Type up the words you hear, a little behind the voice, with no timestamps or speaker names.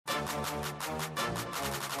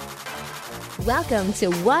Welcome to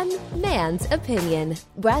One Man's Opinion,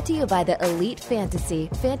 brought to you by the Elite Fantasy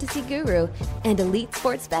Guru, and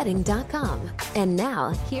EliteSportsBetting.com. And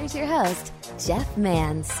now, here's your host, Jeff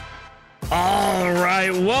Mans. All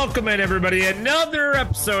right, welcome in, everybody. Another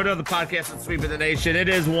episode of the podcast that's sweeping the nation. It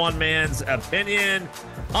is One Man's Opinion,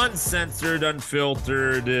 uncensored,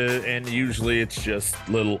 unfiltered, and usually it's just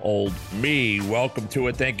little old me. Welcome to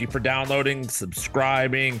it. Thank you for downloading,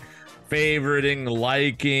 subscribing, favoriting,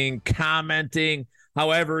 liking, commenting,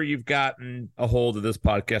 however you've gotten a hold of this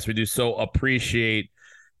podcast. We do so appreciate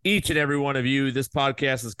each and every one of you. This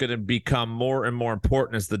podcast is going to become more and more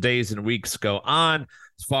important as the days and weeks go on,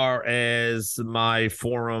 as far as my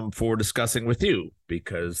forum for discussing with you,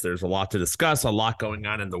 because there's a lot to discuss, a lot going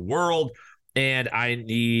on in the world, and I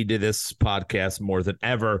need this podcast more than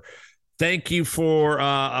ever. Thank you for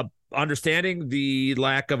understanding the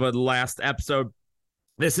lack of a last episode.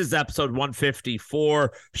 This is episode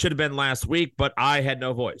 154. Should have been last week, but I had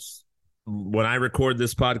no voice. When I recorded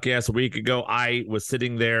this podcast a week ago, I was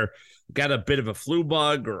sitting there, got a bit of a flu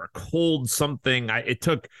bug or a cold something. It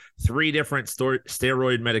took 3 different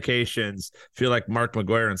steroid medications, feel like Mark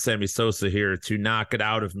McGuire and Sammy Sosa here, to knock it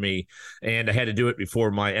out of me. And I had to do it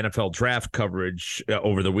before my NFL draft coverage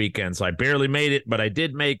over the weekend. So I barely made it, but I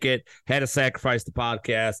did make it, had to sacrifice the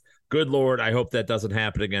podcast. Good Lord, I hope that doesn't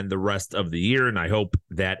happen again the rest of the year, and I hope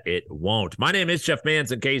that it won't. My name is Jeff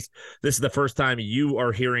Mans. In case this is the first time you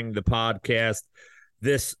are hearing the podcast,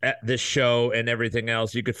 this show and everything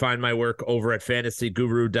else, you could find my work over at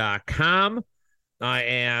fantasyguru.com. I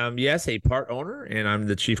am, yes, a part owner, and I'm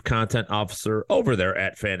the chief content officer over there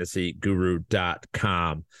at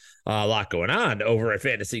fantasyguru.com. A lot going on over at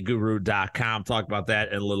fantasyguru.com. Talk about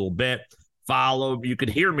that in a little bit. You could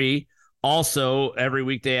hear me also every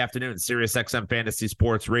weekday afternoon, Sirius XM Fantasy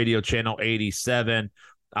Sports Radio Channel 87.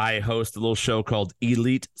 I host a little show called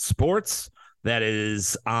Elite Sports that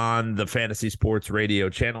is on the Fantasy Sports Radio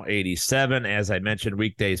Channel 87. As I mentioned,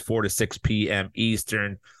 weekdays 4 to 6 p.m.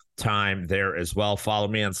 Eastern time there as well. Follow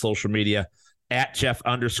me on social media at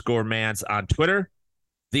Jeff_Mans on Twitter,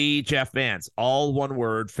 the Jeff Mans, all one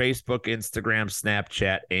word, Facebook, Instagram,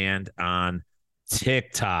 Snapchat, and on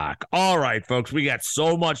TikTok. All right, folks, we got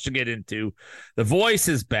so much to get into. The voice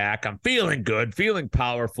is back. I'm feeling good, feeling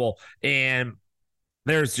powerful, and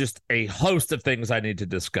there's just a host of things I need to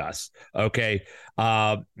discuss. Okay.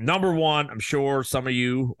 Number one, I'm sure some of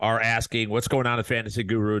you are asking what's going on at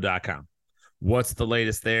fantasyguru.com. What's the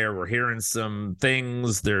latest there? We're hearing some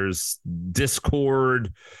things. There's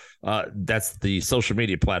Discord. That's the social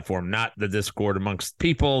media platform, not the Discord amongst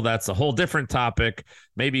people. That's a whole different topic,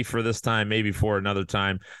 maybe for this time, maybe for another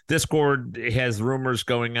time. Discord has rumors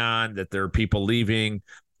going on that there are people leaving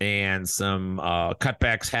and some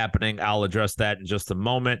cutbacks happening. I'll address that in just a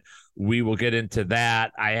moment. We will get into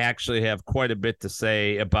that. I actually have quite a bit to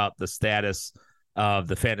say about the status of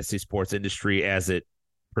the fantasy sports industry as it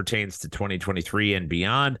pertains to 2023 and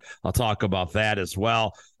beyond. I'll talk about that as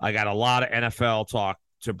well. I got a lot of NFL talk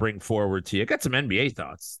to bring forward to you. I got some NBA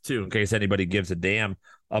thoughts too, in case anybody gives a damn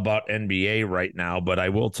about NBA right now, but I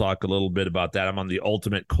will talk a little bit about that. I'm on the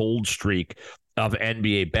ultimate cold streak of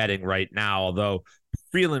NBA betting right now, although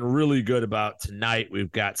feeling really good about tonight.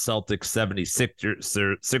 We've got Celtics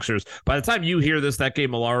 76ers. By the time you hear this, that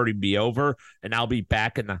game will already be over, and I'll be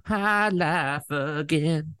back in the high life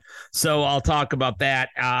again. So I'll talk about that.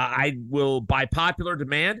 I will, by popular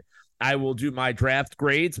demand, I will do my draft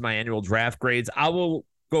grades, my annual draft grades. I will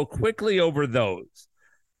go quickly over those.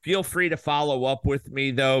 Feel free to follow up with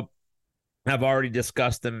me, though. I've already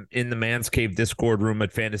discussed them in the Man's Cave Discord room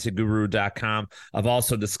at fantasyguru.com. I've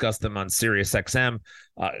also discussed them on Sirius XM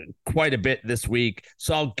quite a bit this week.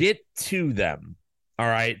 So I'll get to them. All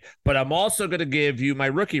right. But I'm also going to give you my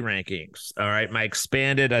rookie rankings. All right. My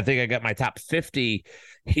expanded, I think I got my top 50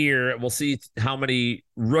 here. We'll see how many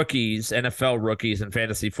rookies, NFL rookies and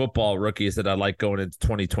fantasy football rookies that I like going into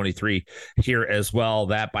 2023 here as well.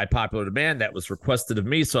 That by popular demand, that was requested of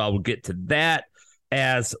me. So I will get to that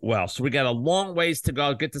as well. So we got a long ways to go.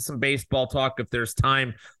 I'll get to some baseball talk if there's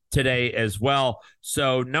time today as well.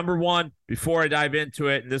 So number one, before I dive into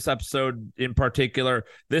it, in this episode in particular,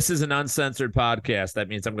 this is an uncensored podcast. That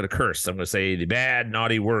means I'm going to curse. I'm going to say the bad,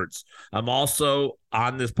 naughty words. I'm also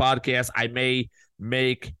on this podcast. I may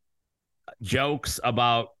make jokes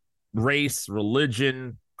about race,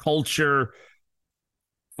 religion, culture,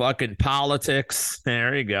 fucking politics.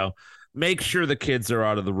 There you go. Make sure the kids are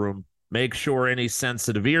out of the room. Make sure any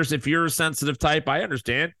sensitive ears. If you're a sensitive type, I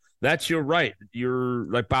understand. That's your right.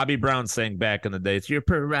 You're like Bobby Brown sang back in the day. It's your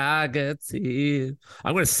prerogative.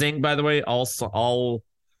 I'm going to sing, by the way, all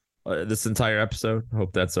this entire episode.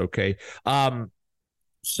 Hope that's okay.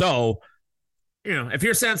 So, if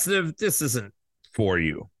you're sensitive, this isn't for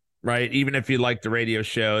you, right? Even if you like the radio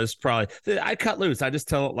show, it's probably, I cut loose. I just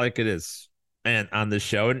tell it like it is. And on this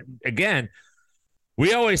show. And again,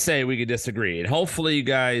 we always say we could disagree. And hopefully you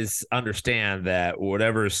guys understand that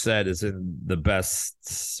whatever is said is in the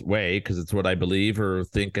best way, because it's what I believe or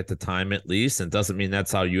think at the time, at least. And it doesn't mean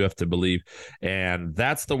that's how you have to believe. And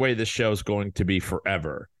that's the way this show is going to be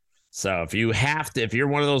forever. So if you're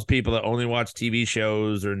one of those people that only watch TV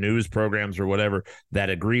shows or news programs or whatever that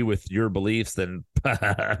agree with your beliefs, then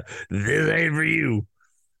this ain't for you.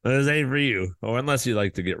 This ain't for you. Oh, unless you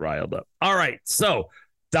like to get riled up. All right. So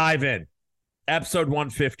dive in. Episode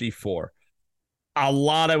 154. A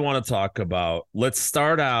lot I want to talk about. Let's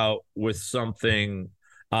start out with something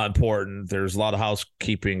important. There's a lot of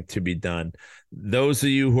housekeeping to be done. Those of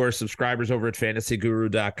you who are subscribers over at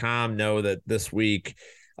fantasyguru.com know that this week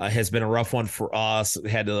has been a rough one for us. We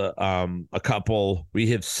had we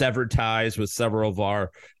have severed ties with several of our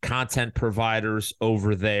content providers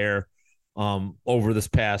over there over this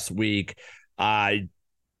past week. I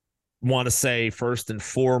want to say first and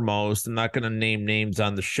foremost, I'm not going to name names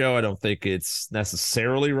on the show. I don't think it's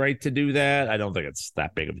necessarily right to do that. I don't think it's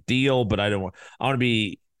that big of a deal, but I want to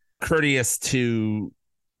be courteous to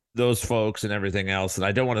those folks and everything else. And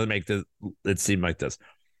I don't want to make it seem like this.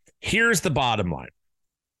 Here's the bottom line.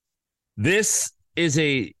 This is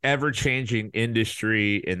a ever-changing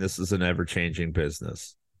industry, and this is an ever-changing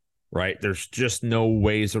business, right? There's just no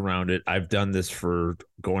ways around it. I've done this for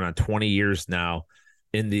going on 20 years now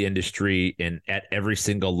in the industry and at every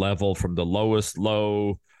single level, from the lowest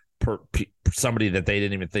low somebody that they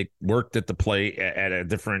didn't even think worked at the play at a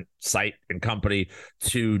different site and company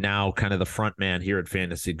to now kind of the front man here at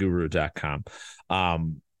fantasyguru.com.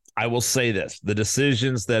 I will say this, the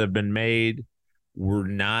decisions that have been made were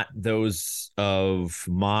not those of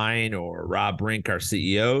mine or Rob Rink, our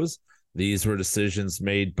CEOs. These were decisions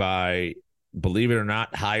made by, believe it or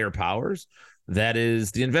not, higher powers. That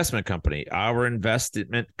is the investment company. Our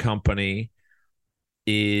investment company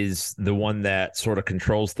is the one that sort of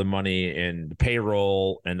controls the money and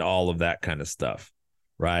payroll and all of that kind of stuff,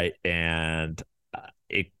 right? And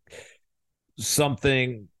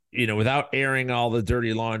without airing all the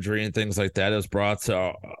dirty laundry and things like that, is brought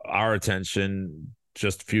to our attention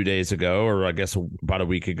just a few days ago, or I guess about a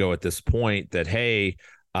week ago at this point, that, hey,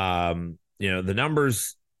 the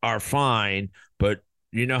numbers are fine, but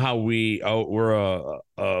you know how we're a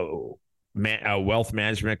wealth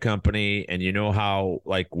management company, and you know how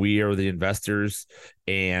we are the investors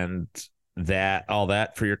and that all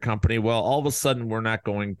that for your company. Well, all of a sudden we're not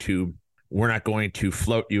going to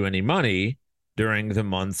float you any money during the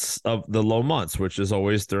months of the low months, which is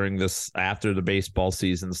always during this after the baseball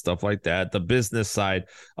season, stuff like that. The business side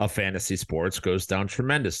of fantasy sports goes down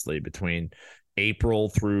tremendously between April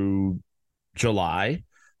through July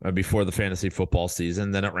before the fantasy football season.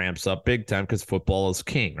 Then it ramps up big time because football is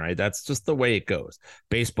king, right? That's just the way it goes.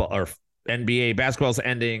 Baseball or NBA basketball's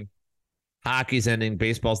ending, hockey's ending,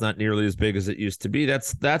 baseball's not nearly as big as it used to be.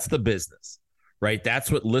 That's the business, right? That's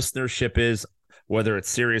what listenership is, whether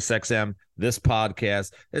it's SiriusXM, this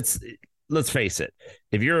podcast. Let's face it.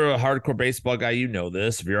 If you're a hardcore baseball guy, you know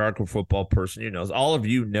this. If you're a hardcore football person, you know this. All of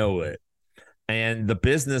you know it. And the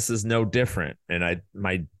business is no different. And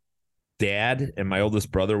my dad and my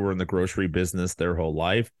oldest brother were in the grocery business their whole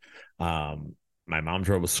life. My mom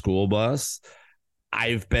drove a school bus.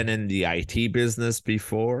 I've been in the IT business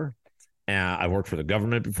before. I worked for the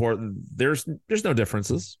government before. There's no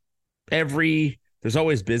differences. There's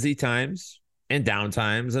always busy times and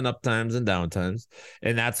downtimes and uptimes and downtimes.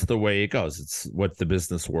 And that's the way it goes. It's what the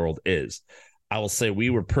business world is. I will say we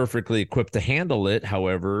were perfectly equipped to handle it.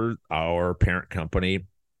 However, our parent company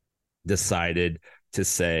decided to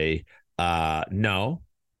say, no,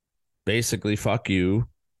 basically, fuck you.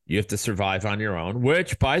 You have to survive on your own,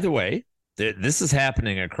 which, by the way, this is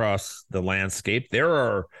happening across the landscape. There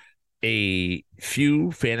are a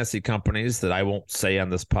few fantasy companies that I won't say on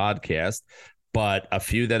this podcast, but a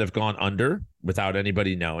few that have gone under without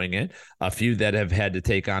anybody knowing it, a few that have had to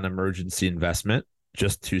take on emergency investment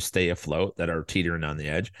just to stay afloat that are teetering on the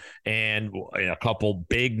edge, and a couple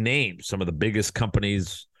big names, some of the biggest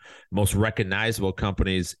companies, most recognizable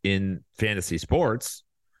companies in fantasy sports,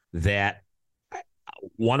 that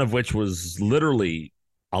one of which was literally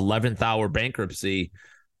 11th hour bankruptcy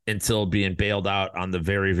until being bailed out on the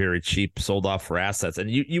very, very cheap, sold off for assets. And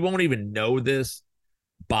you won't even know this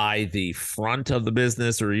by the front of the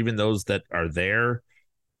business or even those that are there,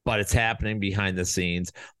 but it's happening behind the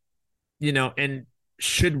scenes, and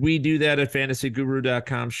Should we do that at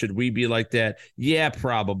fantasyguru.com? Should we be like that? Yeah,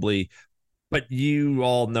 probably. But you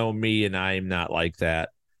all know me, and I'm not like that.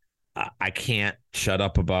 I can't shut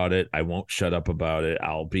up about it. I won't shut up about it.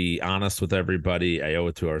 I'll be honest with everybody. I owe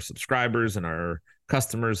it to our subscribers and our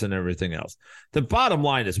customers and everything else. The bottom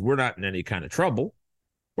line is we're not in any kind of trouble.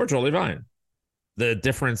 We're totally fine. The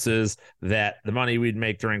difference is that the money we'd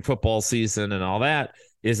make during football season and all that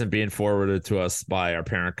isn't being forwarded to us by our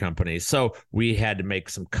parent company. So we had to make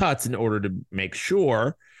some cuts in order to make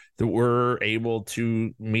sure that we're able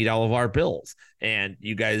to meet all of our bills. And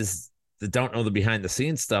you guys that don't know the behind the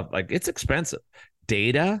scenes stuff, like, it's expensive.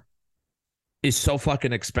 Data is so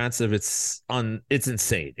fucking expensive. It's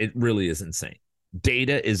insane. It really is insane.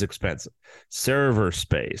 Data is expensive. Server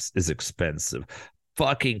space is expensive.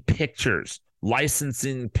 Fucking pictures,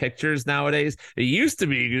 licensing pictures nowadays. It used to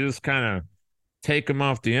be you just kind of take them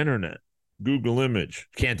off the internet, Google image.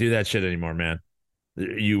 Can't do that shit anymore, man.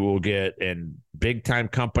 You will get, and big time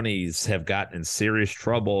companies have gotten in serious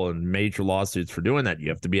trouble and major lawsuits for doing that. You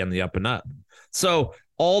have to be on the up and up. So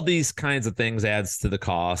all these kinds of things adds to the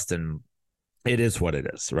cost, and it is what it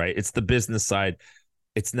is, right? It's the business side.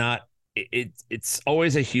 It's not, it's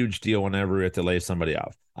always a huge deal whenever we have to lay somebody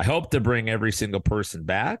off. I hope to bring every single person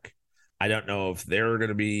back. I don't know if they're going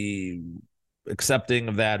to be accepting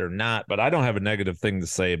of that or not, but I don't have a negative thing to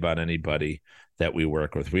say about anybody that we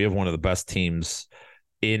work with. We have one of the best teams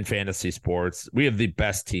in fantasy sports. We have the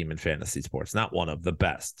best team in fantasy sports, not one of the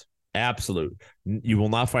best. Absolute. You will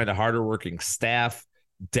not find a harder working staff,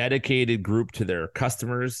 dedicated group to their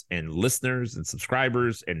customers and listeners and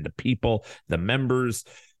subscribers and the people, the members,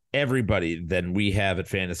 everybody than we have at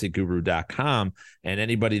fantasyguru.com. And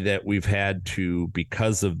anybody that we've had to,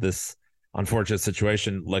 because of this unfortunate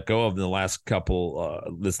situation, let go of in the last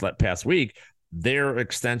couple, this past week, they're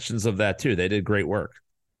extensions of that too. They did great work.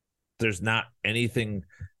 There's not anything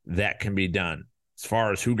that can be done as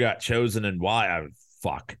far as who got chosen and why.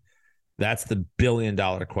 Fuck. That's the $1 billion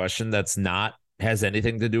question. That's not has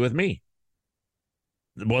anything to do with me.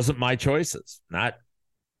 It wasn't my choices, not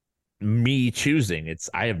me choosing.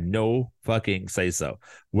 I have no fucking say so,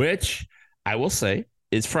 which I will say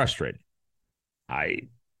is frustrating.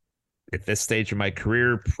 At this stage of my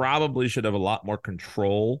career, probably should have a lot more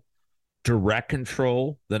control, direct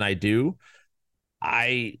control than I do.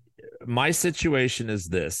 My situation is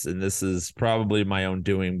this, and this is probably my own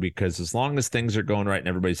doing, because as long as things are going right and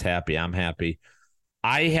everybody's happy, I'm happy.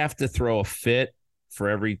 I have to throw a fit for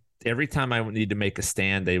every time I need to make a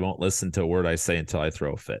stand. They won't listen to a word I say until I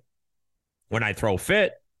throw a fit. When I throw a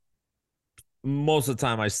fit, most of the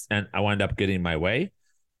time I wind up getting my way,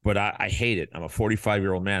 but I hate it. I'm a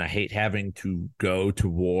 45-year-old man. I hate having to go to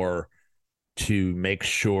war to make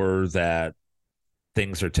sure that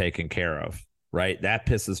things are taken care of, right? That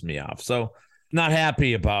pisses me off. So not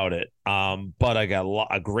happy about it. But I got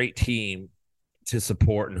a great team to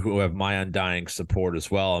support and who have my undying support as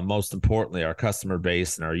well. And most importantly, our customer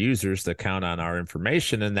base and our users that count on our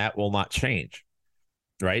information, and that will not change,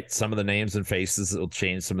 right? Some of the names and faces will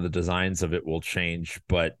change. Some of the designs of it will change,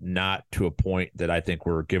 but not to a point that I think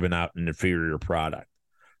we're giving out an inferior product,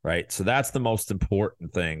 right? So that's the most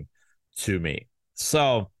important thing to me.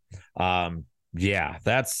 So, yeah,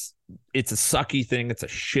 it's a sucky thing. It's a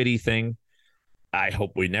shitty thing. I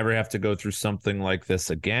hope we never have to go through something like this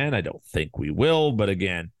again. I don't think we will, but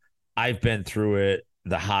again, I've been through it,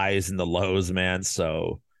 the highs and the lows, man.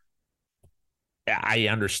 So I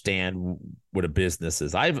understand what a business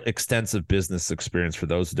is. I have extensive business experience. For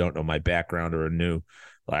those who don't know my background or are new,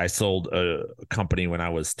 I sold a company when I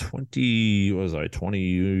was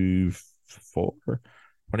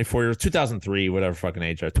 24 years, 2003, whatever fucking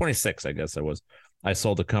age I was, 26, I guess I was. I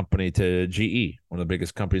sold a company to GE, one of the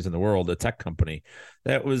biggest companies in the world, a tech company.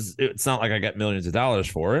 It's not like I got millions of dollars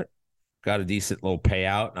for it. Got a decent little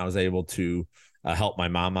payout, and I was able to help my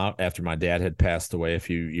mom out after my dad had passed away a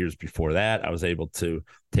few years before that. I was able to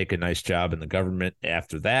take a nice job in the government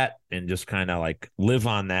after that and just kind of like live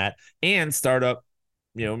on that and start up,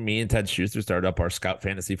 me and Ted Schuster started up our Scout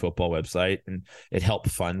Fantasy Football website, and it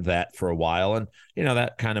helped fund that for a while. And,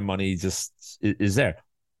 that kind of money just is there.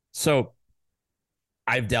 So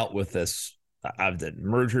I've dealt with this. I've done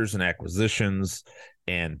mergers and acquisitions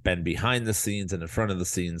and been behind the scenes and in front of the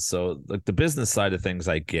scenes. So like the business side of things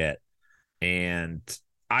I get, and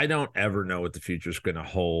I don't ever know what the future is going to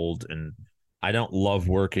hold. And I don't love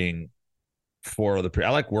working for other people.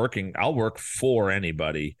 I like working. I'll work for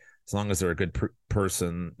anybody as long as they're a good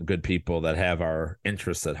person, good people that have our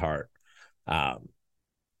interests at heart.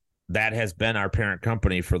 That has been our parent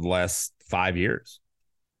company for the last 5 years.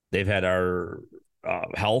 They've had our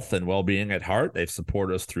health and well-being at heart. They've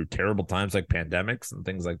supported us through terrible times like pandemics and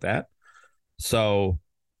things like that. So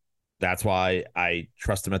that's why I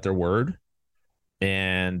trust them at their word.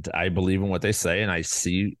 And I believe in what they say. And I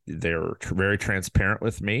see they're very transparent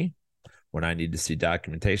with me when I need to see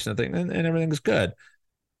documentation of things, and everything's good.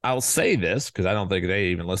 I'll say this because I don't think they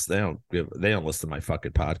even listen. They don't listen to my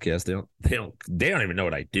fucking podcast. They don't even know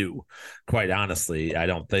what I do. Quite honestly, I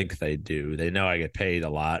don't think they do. They know I get paid a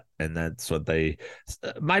lot, and that's what they.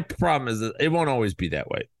 My problem is that it won't always be that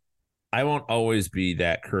way. I won't always be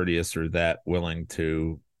that courteous or that willing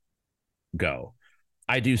to go.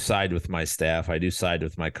 I do side with my staff. I do side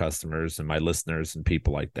with my customers and my listeners and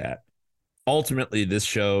people like that. Ultimately, this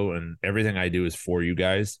show and everything I do is for you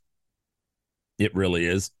guys. It really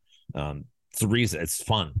is. It's the reason. It's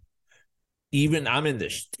fun. Even I'm in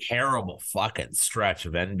this terrible fucking stretch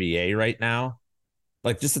of NBA right now.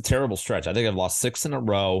 Like, just a terrible stretch. I think I've lost 6 in a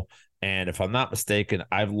row. And if I'm not mistaken,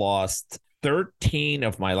 I've lost 13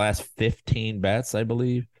 of my last 15 bets, I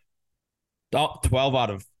believe. 12 out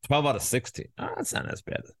of 16. Oh, that's not as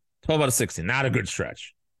bad. 12 out of 16. Not a good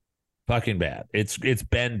stretch. Fucking bad. It's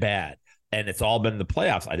been bad. And it's all been the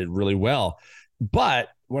playoffs. I did really well. But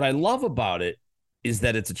what I love about it is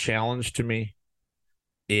that it's a challenge to me.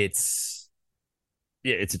 It's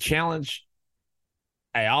a challenge.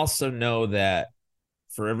 I also know that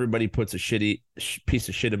for everybody puts a shitty piece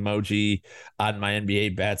of shit emoji on my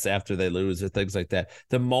NBA bets after they lose or things like that.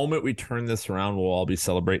 The moment we turn this around, we'll all be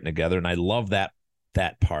celebrating together. And I love that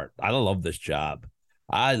part. I love this job.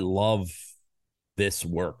 I love this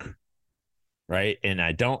work. Right. And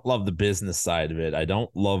I don't love the business side of it. I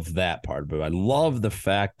don't love that part of it. I love the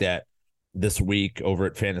fact that this week over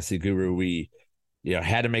at Fantasy Guru, we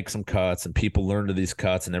had to make some cuts and people learned of these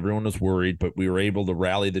cuts and everyone was worried, but we were able to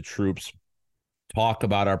rally the troops, talk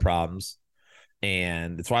about our problems.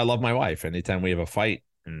 And that's why I love my wife. Anytime we have a fight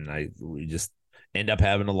and we just end up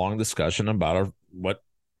having a long discussion about what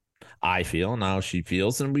I feel and how she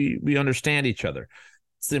feels, and we understand each other.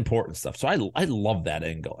 It's the important stuff. So I love that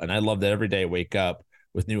angle. And I love that every day I wake up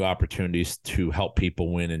with new opportunities to help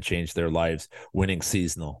people win and change their lives, winning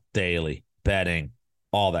seasonal, daily, betting,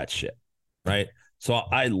 all that shit. Right. So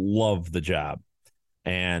I love the job.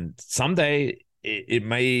 And someday it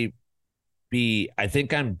may be, I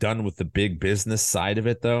think I'm done with the big business side of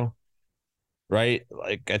it though. Right.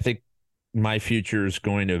 Like, I think my future is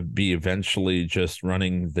going to be eventually just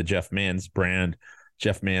running the Jeff MANS brand,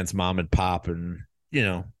 Jeff MANS mom and pop, and,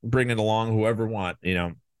 bringing along whoever want,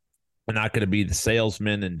 I'm not going to be the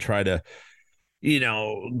salesman and try to,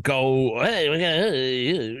 go, hey, we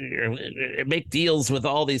gotta make deals with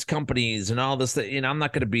all these companies and all this. I'm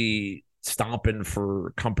not going to be stomping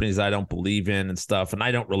for companies I don't believe in and stuff. And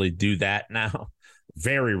I don't really do that now,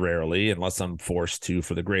 very rarely, unless I'm forced to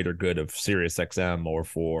for the greater good of SiriusXM or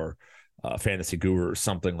for Fantasy Guru or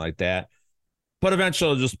something like that. But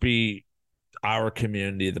eventually it'll just be our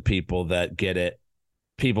community, the people that get it.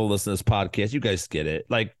 People listen to this podcast, you guys get it.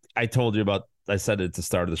 Like I told you about, I said it at the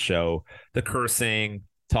start of the show, the cursing,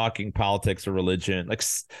 talking politics or religion. Like,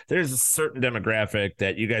 there's a certain demographic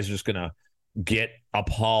that you guys are just going to get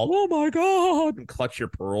appalled. Oh my God. And clutch your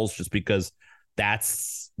pearls just because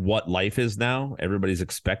that's what life is now. Everybody's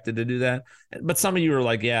expected to do that. But some of you are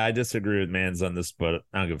like, yeah, I disagree with MANS on this, but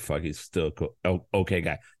I don't give a fuck. He's still a cool, okay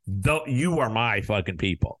guy. Though you are my fucking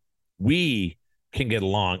people. We can get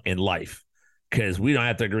along in life because we don't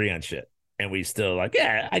have to agree on shit. And we still like,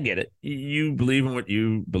 yeah, I get it. You believe in what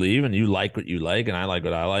you believe and you like what you like. And I like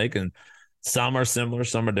what I like. And some are similar,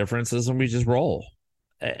 some are differences, and we just roll.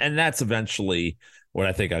 And that's eventually what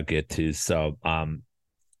I think I'll get to. So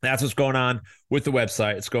that's what's going on with the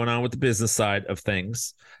website. It's going on with the business side of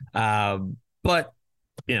things. But,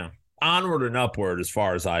 onward and upward as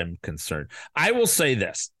far as I'm concerned. I will say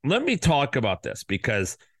this. Let me talk about this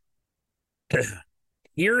because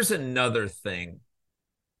here's another thing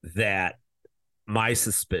that my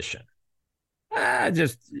suspicion. I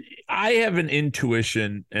have an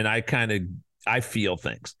intuition and I feel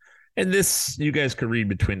things. And this, you guys can read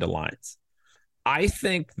between the lines. I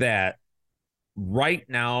think that right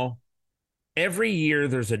now, every year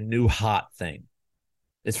there's a new hot thing.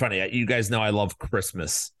 It's funny. You guys know I love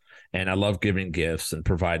Christmas and I love giving gifts and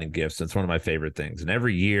providing gifts. It's one of my favorite things. And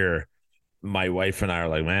every year my wife and I are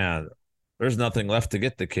like, man, there's nothing left to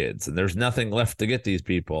get the kids and there's nothing left to get these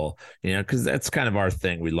people, because that's kind of our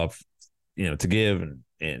thing. We love, to give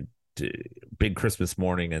and to big Christmas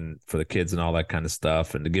morning and for the kids and all that kind of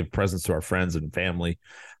stuff, and to give presents to our friends and family.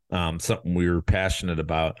 Something we were passionate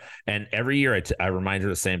about. And every year I remind her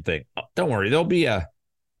the same thing. Oh, don't worry. There'll be a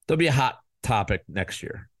hot topic next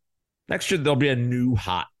year. Next year, there'll be a new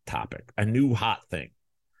hot topic, a new hot thing.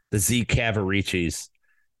 The Z Cavaricis.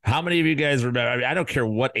 How many of you guys remember? I mean, I don't care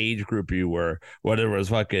what age group you were, whether it was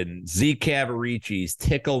fucking Z Cavaricis,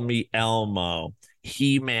 Tickle Me Elmo,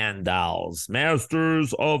 He-Man dolls,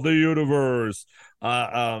 Masters of the Universe,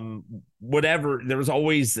 whatever. There was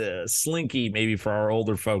always Slinky, maybe for our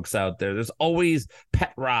older folks out there. There's always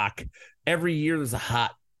Pet Rock. Every year there's a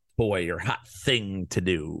hot toy or hot thing to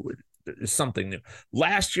do. There's something new.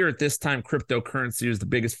 Last year at this time, cryptocurrency was the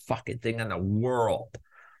biggest fucking thing in the world.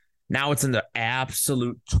 Now it's in the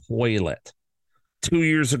absolute toilet. 2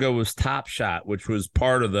 years ago was Top Shot, which was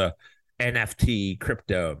part of the NFT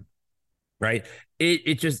crypto, right?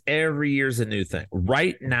 It just every year's a new thing.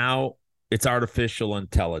 Right now, it's artificial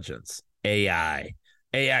intelligence, AI.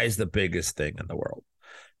 AI is the biggest thing in the world.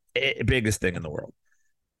 Biggest thing in the world.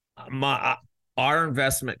 Our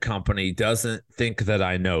investment company doesn't think that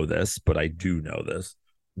I know this, but I do know this,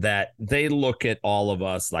 that they look at all of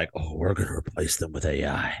us like, oh, we're going to replace them with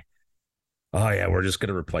AI. Oh, yeah, we're just going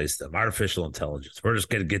to replace them. Artificial intelligence. We're just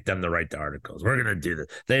going to get them to write the articles. We're going to do this.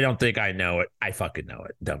 They don't think I know it. I fucking know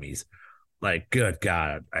it, dummies. Like, good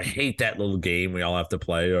God. I hate that little game we all have to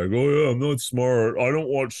play. Like, oh, yeah, I'm not smart. I don't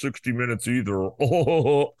watch 60 Minutes either.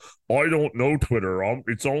 Oh, I don't know Twitter.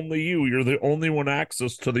 It's only you. You're the only one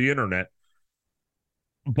access to the internet.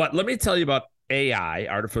 But let me tell you about AI,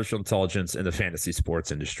 artificial intelligence, in the fantasy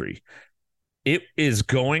sports industry. It is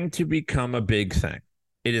going to become a big thing.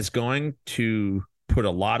 It is going to put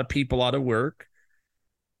a lot of people out of work,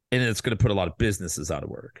 and it's going to put a lot of businesses out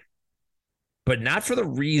of work. But not for the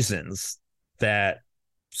reasons that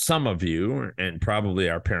some of you and probably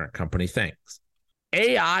our parent company thinks.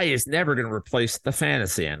 AI is never going to replace the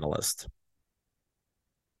fantasy analyst.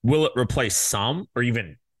 Will it replace some, or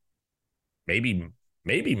even maybe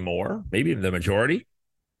more, maybe the majority?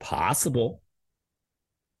 Possible.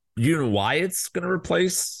 You know why it's going to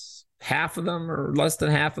replace half of them or less than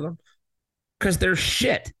half of them? Because they're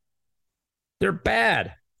shit. They're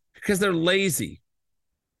bad. Because they're lazy.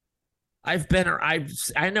 I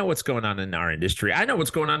know what's going on in our industry. I know what's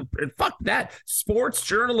going on. Fuck that. Sports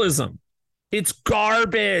journalism. It's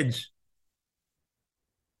garbage.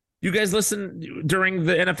 You guys listen during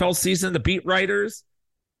the NFL season, the beat writers?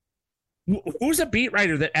 Who's a beat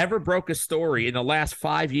writer that ever broke a story in the last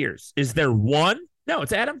 5 years? Is there one? No,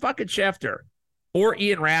 it's Adam fucking Schefter or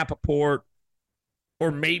Ian Rappaport,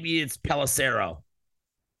 or maybe it's Pelissero.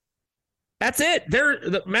 That's it.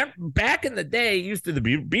 Back in the day, used to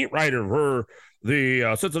be beat writer for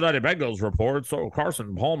the Cincinnati Bengals report. So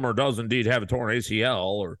Carson Palmer does indeed have a torn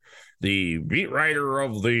ACL, or the beat writer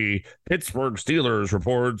of the Pittsburgh Steelers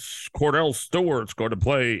reports Cordell Stewart's going to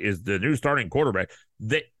play is the new starting quarterback.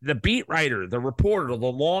 The beat writer, the reporter,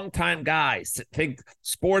 the longtime guys, think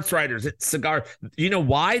sports writers at Cigar. You know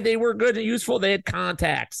why they were good and useful? They had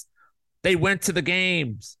contacts. They went to the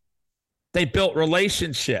games. They built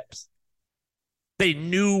relationships. They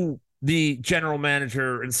knew the general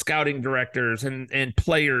manager and scouting directors and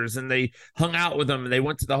players, and they hung out with them, and they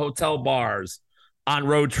went to the hotel bars on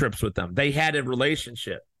road trips with them. They had a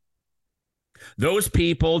relationship. Those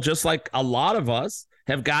people, just like a lot of us,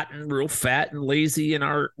 have gotten real fat and lazy in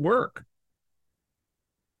our work.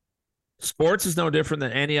 Sports is no different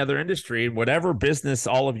than any other industry. Whatever business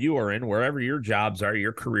all of you are in, wherever your jobs are,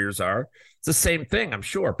 your careers are, it's the same thing, I'm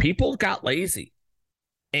sure. People got lazy.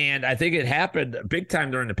 And I think it happened big time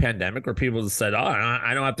during the pandemic, where people just said, oh,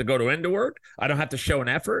 I don't have to go into work. I don't have to show an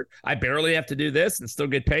effort. I barely have to do this and still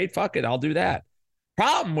get paid. Fuck it, I'll do that.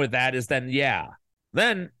 Problem with that is then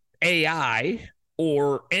AI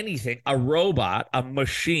or anything, a robot, a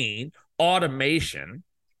machine, automation,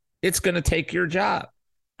 it's going to take your job.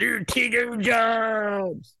 Your teeter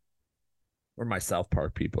jobs. Where my South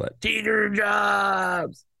Park people at? Teeter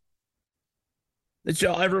jobs. It's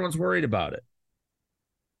all, everyone's worried about it.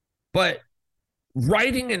 But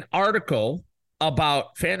writing an article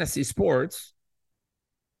about fantasy sports,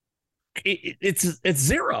 it's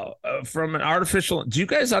zero from an artificial. Do you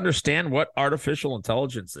guys understand what artificial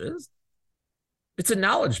intelligence is? It's a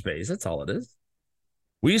knowledge base. That's all it is.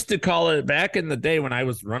 We used to call it, back in the day when I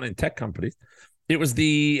was running tech companies, it was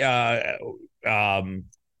when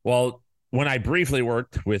I briefly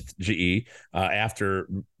worked with GE after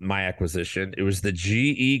my acquisition, it was the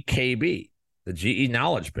GEKB, the GE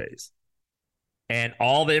knowledge base. And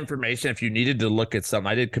all the information, if you needed to look at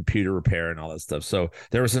something, I did computer repair and all that stuff. So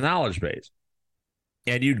there was a knowledge base.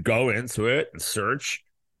 And you'd go into it and search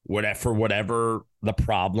for whatever the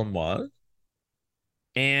problem was.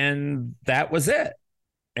 And that was it.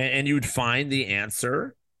 And you would find the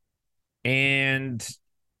answer. And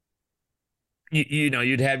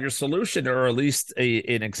you'd have your solution, or at least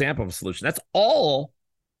an example of a solution. That's all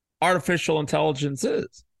artificial intelligence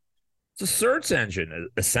is. It's a search engine,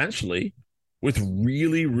 essentially, with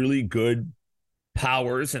really, really good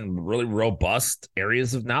powers and really robust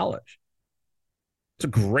areas of knowledge. It's a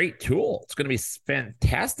great tool. It's going to be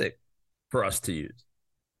fantastic for us to use,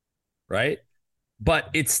 right? But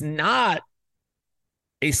it's not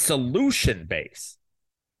a solution base.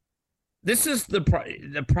 This is the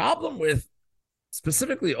problem with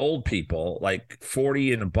specifically old people, like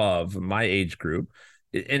 40 and above, my age group.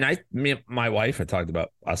 And my wife, I talked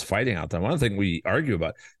about us fighting out there. One thing we argue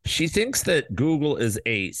about, she thinks that Google is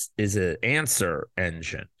an answer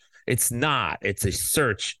engine. It's not. It's a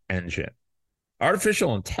search engine.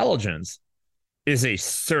 Artificial intelligence is a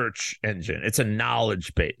search engine. It's a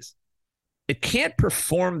knowledge base. It can't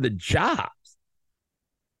perform the job.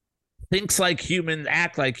 Thinks like human,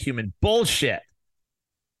 act like human. Bullshit.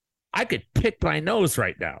 I could pick my nose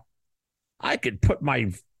right now. I could put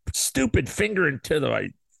my stupid finger into the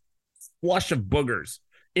flush of boogers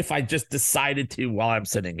if I just decided to while I'm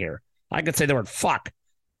sitting here. I could say the word fuck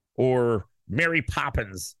or Mary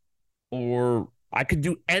Poppins, or I could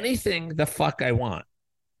do anything the fuck I want.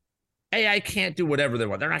 AI can't do whatever they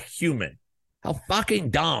want. They're not human. How fucking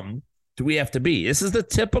dumb do we have to be? This is the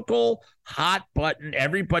typical hot button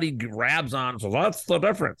everybody grabs on. So that's the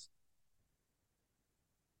difference.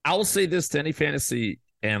 I will say this to any fantasy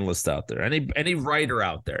analyst out there, any writer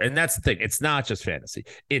out there, and that's the thing. It's not just fantasy.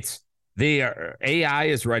 AI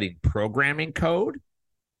is writing programming code.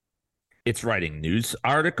 It's writing news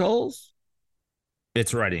articles.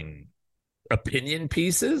 It's writing opinion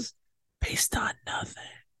pieces based on nothing.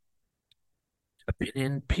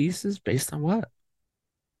 Opinion pieces based on what?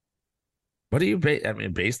 What do you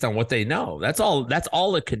based on what they know. That's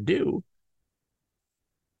all it can do.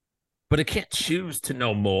 But it can't choose to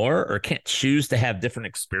know more, or can't choose to have different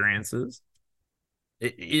experiences.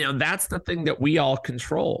 That's the thing that we all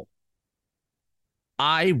control.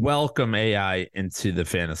 I welcome AI into the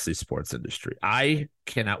fantasy sports industry. I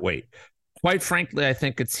cannot wait. Quite frankly, I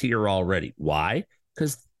think it's here already. Why?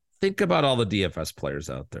 Because think about all the DFS players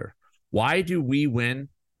out there. Why do we win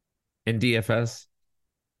in DFS?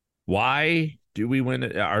 Why do we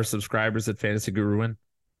win? Our subscribers at Fantasy Guru win?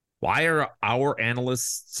 Why are our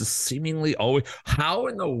analysts just seemingly always? How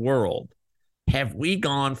in the world have we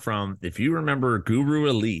gone from, if you remember Guru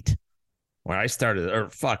Elite, when I started,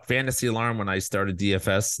 or Fantasy Alarm when I started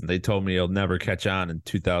DFS, and they told me it'll never catch on in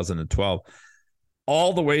 2012,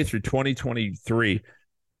 all the way through 2023.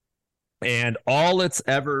 And all it's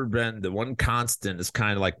ever been, the one constant is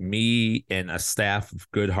kind of like me and a staff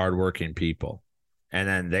of good, hardworking people. And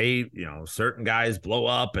then they, certain guys blow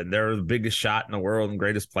up and they're the biggest shot in the world and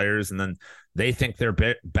greatest players. And then they think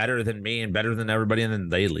they're better than me and better than everybody. And then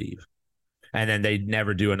they leave. And then they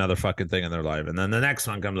never do another fucking thing in their life. And then the next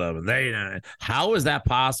one comes up and how is that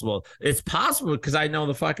possible? It's possible because I know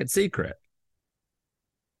the fucking secret.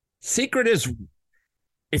 Secret is,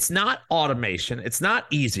 it's not automation. It's not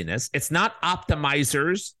easiness. It's not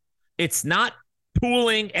optimizers. It's not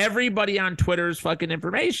pooling everybody on Twitter's fucking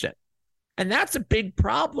information. And that's a big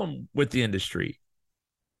problem with the industry.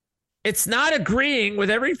 It's not agreeing with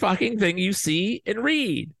every fucking thing you see and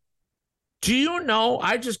read. Do you know,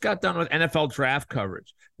 I just got done with NFL draft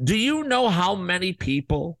coverage. Do you know how many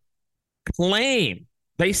people claim,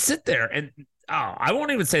 they sit there and, I won't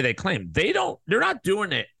even say they claim. They're not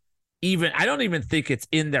doing it even, I don't even think it's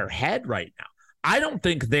in their head right now. I don't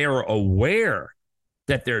think they're aware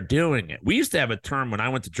that they're doing it. We used to have a term when I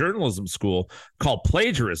went to journalism school called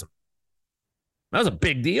plagiarism. That was a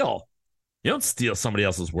big deal. You don't steal somebody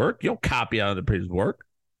else's work. You don't copy other people's work.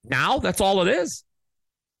 Now, that's all it is.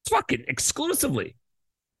 It's fucking exclusively.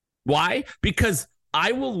 Why? Because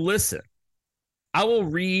I will listen. I will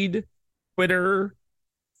read Twitter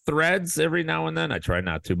threads every now and then. I try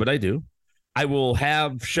not to, but I do. I will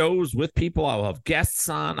have shows with people. I will have guests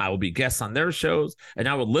on. I will be guests on their shows, and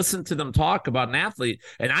I will listen to them talk about an athlete.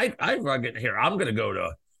 And I get here. I'm going to go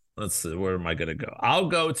to, let's see, where am I going to go? I'll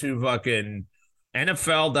go to fucking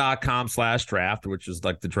NFL.com/draft, which is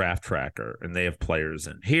like the draft tracker, and they have players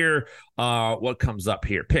in here. What comes up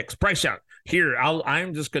here? Picks. Bryce Young. Here,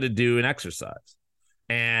 I'm just going to do an exercise,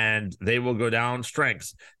 and they will go down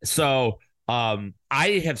strengths. So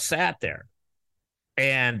I have sat there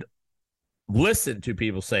and listened to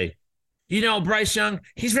people say, Bryce Young,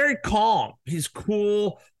 he's very calm. He's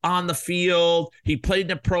cool on the field. He played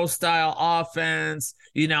in a pro style offense.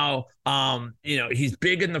 He's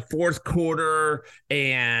big in the fourth quarter,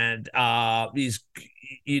 and he's,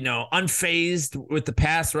 unfazed with the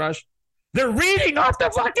pass rush. They're reading off the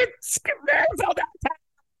fucking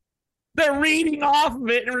They're reading off of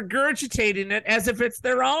it and regurgitating it as if it's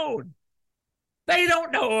their own. They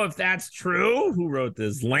don't know if that's true. Who wrote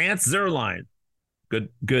this? Lance Zerline.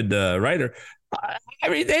 Good writer. I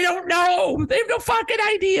mean, they don't know. They have no fucking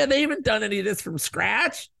idea. They haven't done any of this from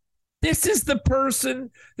scratch. This is the person.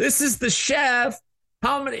 This is the chef.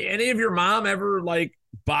 Any of your mom ever like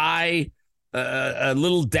buy a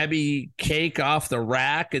little Debbie cake off the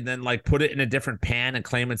rack and then like put it in a different pan and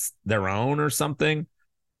claim it's their own or something?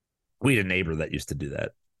 We had a neighbor that used to do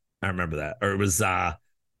that. I remember that. Or it was not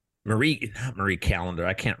Marie Callender.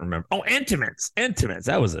 I can't remember. Oh, Entenmann's.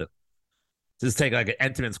 That was it. Just take like an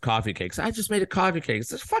Entenmann's coffee cake. So I just made a coffee cake. It's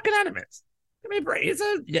just fucking Entenmann's. Give me a break. Is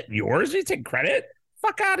it yours? You take credit?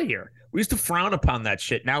 Fuck out of here. We used to frown upon that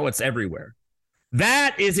shit. Now it's everywhere.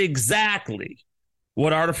 That is exactly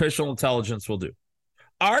what artificial intelligence will do.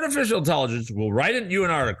 Artificial intelligence will write you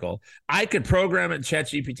an article. I could program it in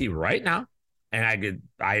ChatGPT right now. And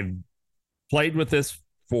I've played with this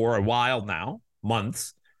for a while now,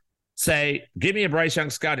 months. Say, give me a Bryce Young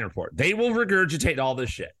scouting report. They will regurgitate all this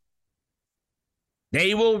shit.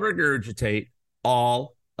 They will regurgitate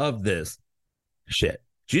all of this shit.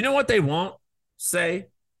 Do you know what they won't say?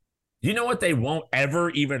 Do you know what they won't ever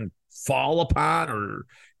even fall upon or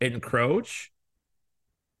encroach?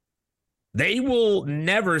 They will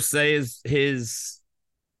never say his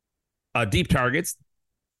deep targets,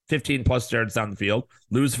 15 plus yards down the field,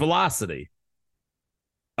 lose velocity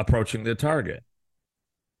approaching the target.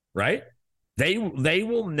 Right? They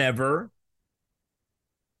will never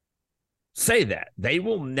say that. They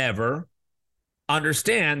will never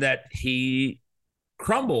understand that he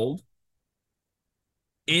crumbled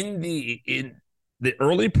in the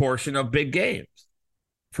early portion of big games,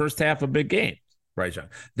 first half of big games, right, John?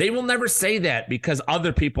 They will never say that because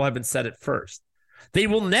other people haven't said it first. They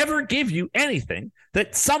will never give you anything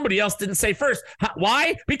that somebody else didn't say first.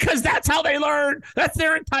 Why? Because that's how they learn. That's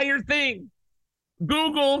their entire thing.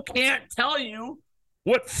 Google can't tell you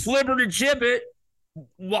what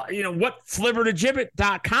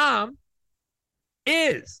flibbertogibbet.com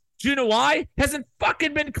is. Do you know why? It hasn't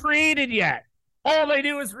fucking been created yet. All they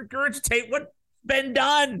do is regurgitate what's been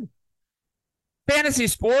done. Fantasy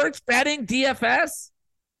sports, betting, DFS.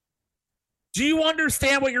 Do you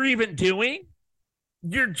understand what you're even doing?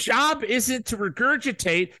 Your job isn't to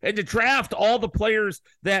regurgitate and to draft all the players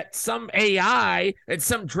that some AI and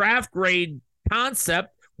some draft grade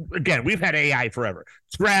concept. Again, we've had AI forever.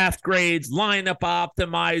 Draft grades, lineup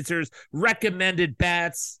optimizers, recommended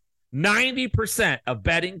bets. 90% of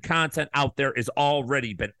betting content out there is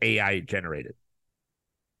already been AI generated.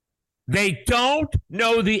 They don't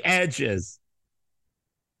know the edges.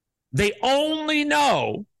 They only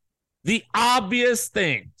know the obvious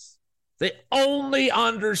things. They only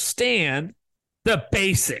understand the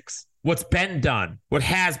basics, what's been done, what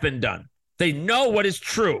has been done. They know what is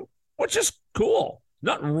true, which is cool.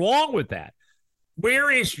 Nothing wrong with that.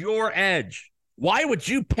 Where is your edge? Why would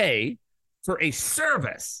you pay for a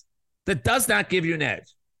service that does not give you an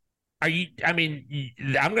edge? I'm going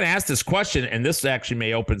to ask this question, and this actually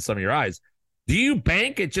may open some of your eyes. Do you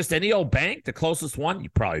bank at just any old bank, the closest one? You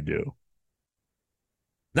probably do.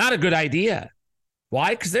 Not a good idea.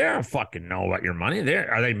 Why? Because they don't fucking know about your money.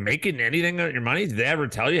 Are they making anything on your money? Did they ever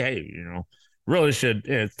tell you, hey, really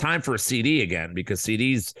it's time for a CD again, because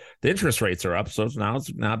CDs, the interest rates are up. So it's not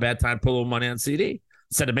a bad time to put a little money on CD.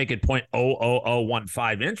 Instead of making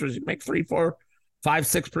 0.00015 interest, you make 3, 4, 5,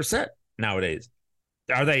 6% nowadays.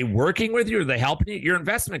 Are they working with you? Are they helping you? Your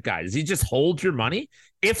investment guy, does he just hold your money?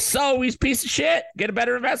 If so, he's a piece of shit. Get a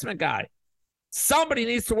better investment guy. Somebody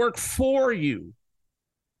needs to work for you.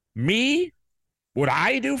 Me, what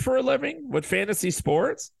I do for a living with fantasy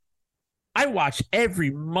sports, I watch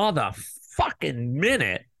every motherfucking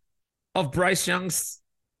minute of Bryce Young's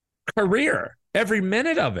career. Every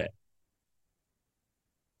minute of it.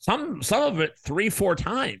 Some of it 3, 4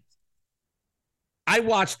 times. I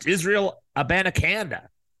watched Israel Abanikanda.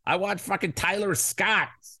 I watched fucking Tyler Scott,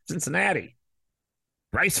 Cincinnati.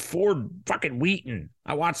 Bryce Ford, fucking Wheaton.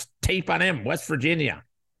 I watched tape on him, West Virginia.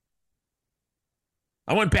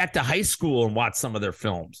 I went back to high school and watched some of their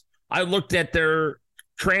films. I looked at their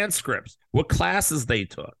transcripts, what classes they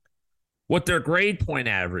took, what their grade point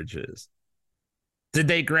average is. Did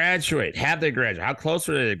they graduate? Have they graduated? How close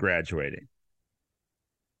are they to graduating?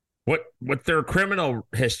 What their criminal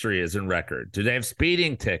history is and record. Do they have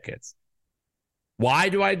speeding tickets? Why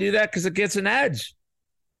do I do that? Because it gets an edge.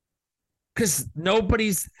 Because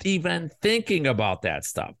nobody's even thinking about that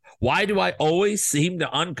stuff. Why do I always seem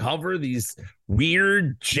to uncover these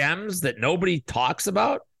weird gems that nobody talks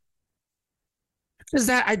about? Because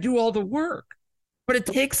I do all the work. But it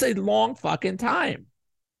takes a long fucking time.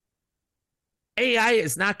 AI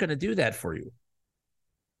is not going to do that for you.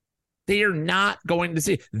 They are not going to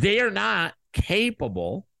see. They are not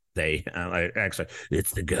capable. Actually,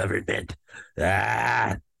 it's the government.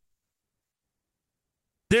 They're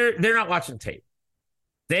not watching tape.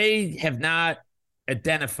 They have not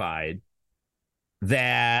identified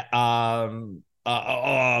that Quentin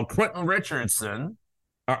Richardson,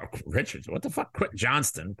 what the fuck? Quentin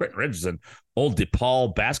Johnston, Quentin Richardson, old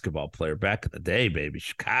DePaul basketball player back in the day, baby,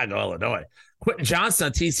 Chicago, Illinois. Quentin Johnston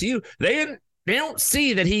at TCU, they don't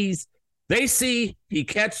see that they see he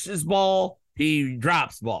catches ball, he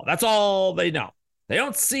drops ball. That's all they know. They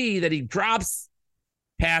don't see that he drops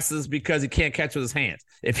passes because he can't catch with his hands.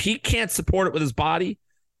 If he can't support it with his body,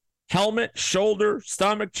 helmet, shoulder,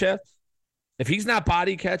 stomach, chest, if he's not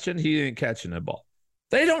body catching, he ain't catching the ball.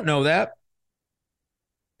 They don't know that.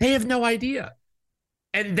 They have no idea.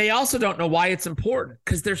 And they also don't know why it's important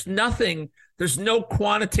because there's no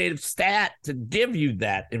quantitative stat to give you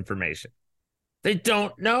that information. They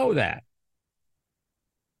don't know that.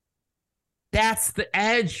 That's the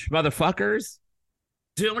edge, motherfuckers.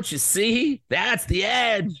 Don't you see? That's the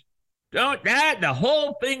edge. The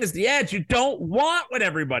whole thing is the edge. You don't want what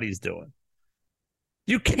everybody's doing.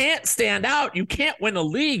 You can't stand out. You can't win a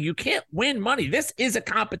league. You can't win money. This is a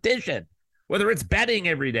competition, whether it's betting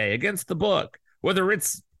every day against the book, whether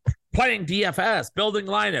it's playing DFS, building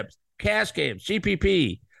lineups, cash games,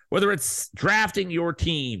 GPP, whether it's drafting your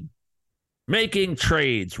team, making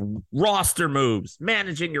trades, roster moves,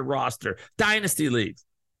 managing your roster, dynasty leagues.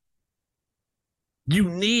 You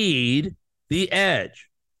need the edge.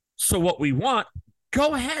 So what we want,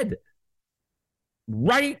 go ahead,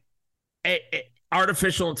 write a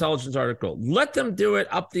artificial intelligence article. Let them do it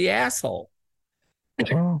up the asshole.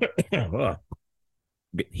 Get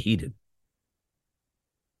heated.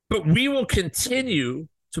 But we will continue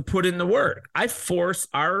to put in the work. I force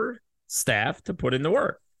our staff to put in the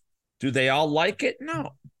work. Do they all like it?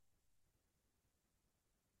 No.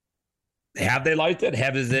 Have they liked it?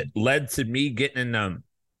 Has it led to me getting in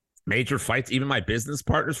major fights? Even my business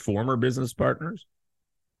partners, former business partners,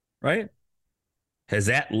 right? Has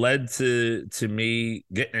that led to me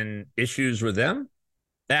getting in issues with them?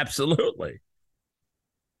 Absolutely.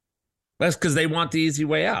 That's because they want the easy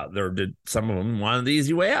way out. Some of them wanted the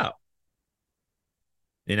easy way out.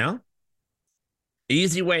 You know?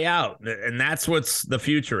 Easy way out. And that's what the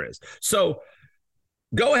future is. So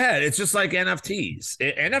go ahead. It's just like NFTs.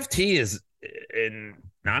 NFT is in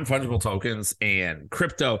non-fungible tokens and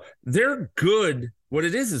crypto. They're good. What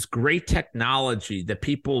it is great technology that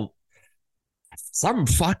people, some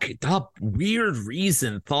fucked up, weird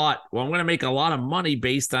reason thought, well, I'm going to make a lot of money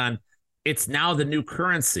based on it's now the new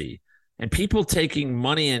currency. And people taking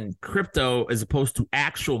money in crypto as opposed to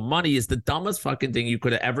actual money is the dumbest fucking thing you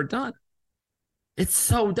could have ever done. It's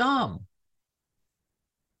so dumb.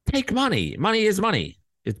 Take money. Money is money.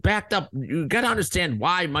 It's backed up. You got to understand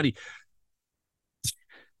why money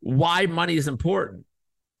is important.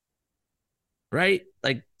 Right?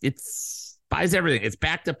 Like it's buys everything. It's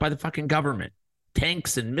backed up by the fucking government.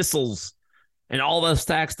 Tanks and missiles and all those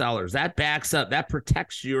tax dollars. That backs up. That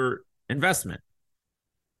protects your investment.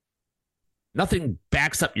 Nothing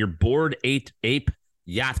backs up your Bored Ape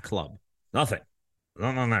Yacht Club. Nothing.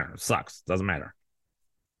 No. It sucks. Doesn't matter.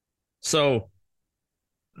 So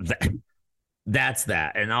that's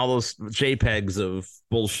that. And all those JPEGs of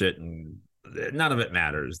bullshit, and none of it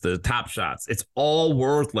matters. The top shots. It's all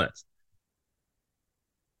worthless.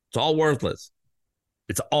 It's all worthless.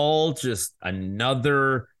 It's all just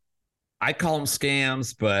another, I call them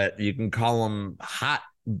scams, but you can call them hot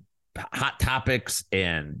topics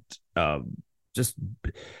and just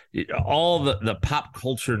all the pop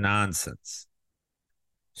culture nonsense.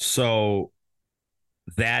 So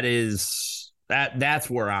that's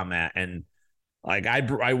where I'm at. And like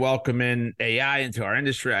I welcome in AI into our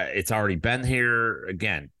industry. It's already been here.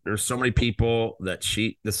 Again, there's so many people that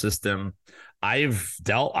cheat the system. I've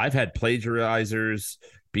had plagiarizers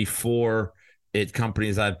before at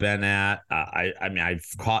companies I've been at. I mean, I've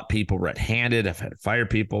caught people red-handed. I've had to fire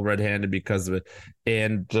people red-handed because of it.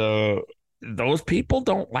 And those people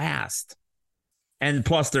don't last. And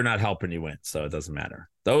plus, they're not helping you win, so it doesn't matter.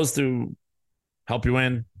 Those who help you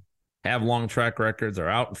win, have long track records, are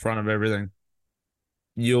out in front of everything,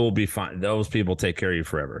 you'll be fine. Those people take care of you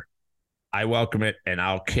forever. I welcome it, and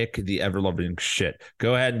I'll kick the ever-loving shit.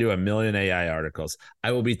 Go ahead and do 1 million AI articles.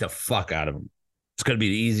 I will beat the fuck out of them. It's going to be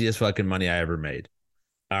the easiest fucking money I ever made.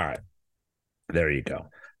 All right. There you go.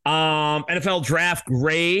 NFL draft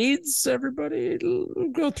grades, everybody.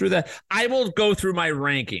 We'll go through that. I will go through my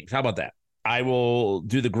rankings. How about that? I will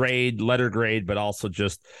do the letter grade, but also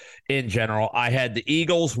just in general. I had the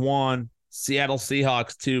Eagles 1, Seattle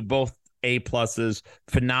Seahawks, too, both A+,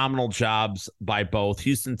 phenomenal jobs by both.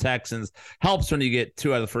 Houston Texans helps when you get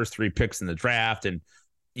 2 out of the first 3 picks in the draft, and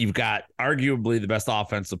you've got arguably the best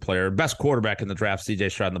offensive player, best quarterback in the draft, C.J.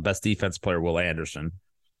 Stroud, and the best defense player, Will Anderson.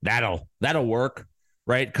 That'll work,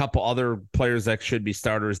 right? A couple other players that should be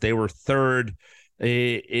starters. They were 3rd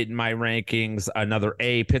in my rankings, another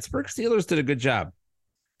A. Pittsburgh Steelers did a good job.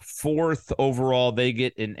 4th overall, they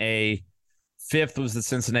get an A. 5th was the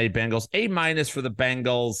Cincinnati Bengals. A- for the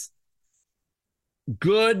Bengals.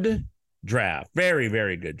 Good draft. Very,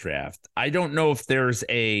 very good draft. I don't know if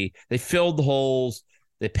they filled the holes,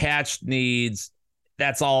 they patched needs.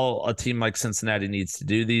 That's all a team like Cincinnati needs to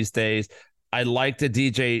do these days. I like the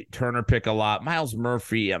DJ Turner pick a lot. Miles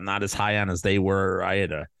Murphy, I'm not as high on as they were. I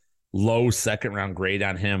had a low 2nd round grade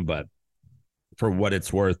on him, but for what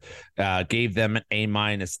it's worth, gave them an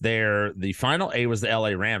A- there. The final A was the LA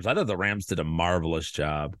Rams. I thought the Rams did a marvelous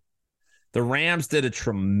job. The Rams did a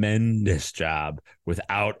tremendous job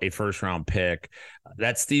without a 1st-round pick.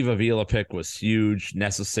 That Steve Avila pick was huge,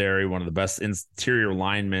 necessary, one of the best interior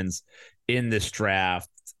linemen in this draft.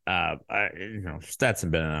 Stetson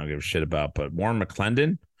Bennett I don't give a shit about, but Warren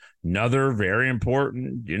McClendon, another very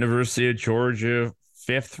important University of Georgia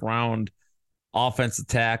 5th-round offensive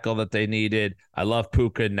tackle that they needed. I love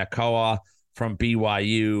Puka Nacua from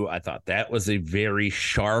BYU. I thought that was a very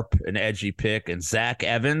sharp and edgy pick. And Zach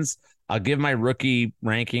Evans, I'll give my rookie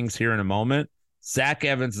rankings here in a moment. Zach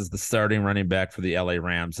Evans is the starting running back for the LA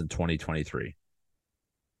Rams in 2023.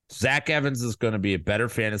 Zach Evans is going to be a better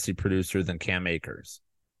fantasy producer than Cam Akers.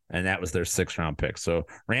 And that was their 6th-round pick. So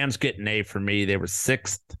Rams get an A for me. They were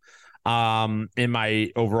 6th in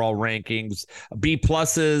my overall rankings. B+,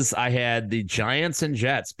 I had the Giants and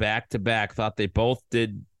Jets back-to-back. Thought they both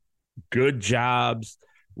did good jobs.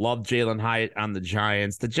 Love Jalen Hyatt on the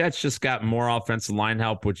Giants. The Jets just got more offensive line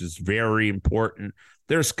help, which is very important.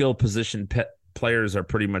 Their skill position players are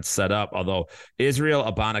pretty much set up, although Israel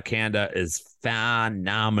Abanikanda is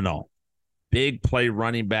phenomenal. Big play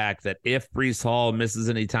running back that if Breece Hall misses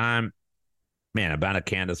any time, man,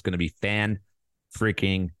 Abanikanda is going to be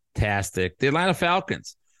fan-freaking-tastic. The Atlanta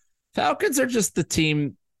Falcons. Falcons are just the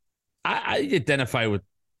team I identify with.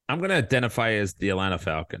 I'm going to identify as the Atlanta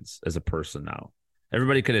Falcons as a person now.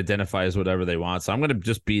 Everybody could identify as whatever they want. So I'm going to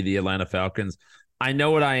just be the Atlanta Falcons. I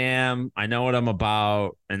know what I am. I know what I'm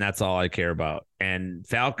about. And that's all I care about. And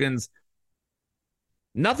Falcons,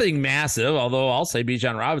 nothing massive, although I'll say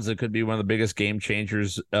Bijan Robinson could be one of the biggest game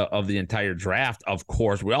changers of the entire draft. Of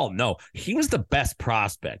course, we all know he was the best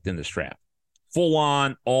prospect in this draft. Full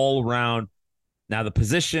on, all around. Now, the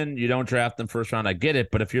position, you don't draft them 1st round. I get it.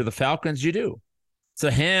 But if you're the Falcons, you do. So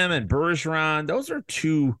him and Bergeron, those are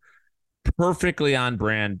 2 perfectly on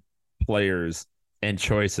brand players and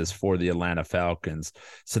choices for the Atlanta Falcons.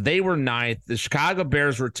 So they were 9th. The Chicago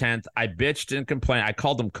Bears were 10th. I bitched and complained. I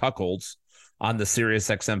called them cuckolds on the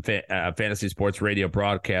SiriusXM Fantasy Sports Radio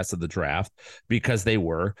broadcast of the draft because they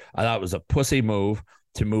were. I thought it was a pussy move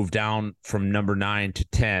to move down from number 9 to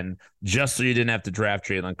 10 just so you didn't have to draft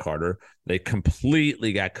Jalen Carter. They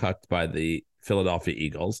completely got cucked by the Philadelphia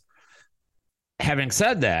Eagles. Having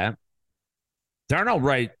said that, Darnell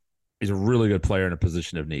Wright is a really good player in a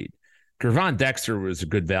position of need. Gervon Dexter was a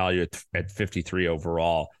good value at 53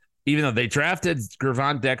 overall, even though they drafted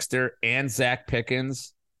Gervon Dexter and Zach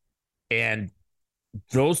Pickens, and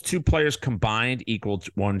those 2 players combined equaled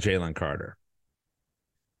 1 Jalen Carter.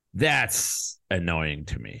 That's annoying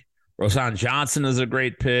to me. Roschon Johnson is a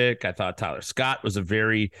great pick. I thought Tyler Scott was a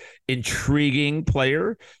very intriguing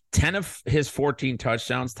player. 10 of his 14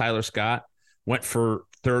 touchdowns, Tyler Scott, went for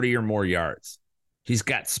 30 or more yards. He's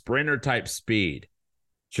got sprinter-type speed.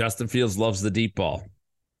 Justin Fields loves the deep ball.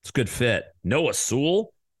 It's a good fit. Noah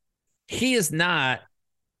Sewell, he is not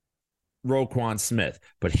Roquan Smith,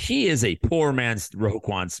 but he is a poor man's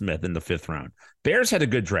Roquan Smith in the 5th round. Bears had a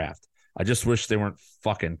good draft. I just wish they weren't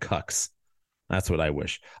fucking cucks. That's what I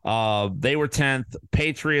wish. They were 10th.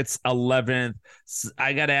 Patriots 11th.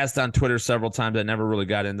 I got asked on Twitter several times. I never really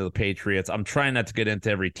got into the Patriots. I'm trying not to get into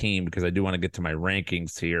every team because I do want to get to my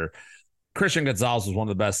rankings here. Christian Gonzalez was one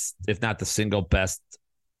of the best, if not the single best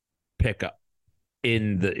pickup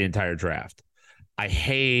in the entire draft. I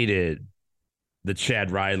hated the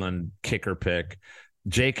Chad Ryland kicker pick.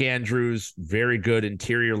 Jake Andrews, very good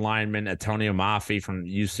interior lineman. Antonio Mafi from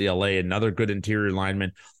UCLA, another good interior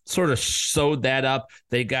lineman. Sort of sewed that up.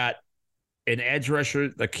 They got an edge rusher,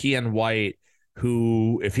 the Keon White,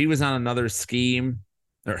 who, if he was on another team,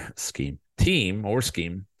 I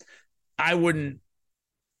wouldn't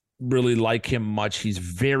really like him much. He's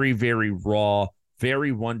very, very raw,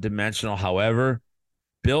 very one-dimensional. However,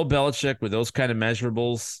 Bill Belichick, with those kind of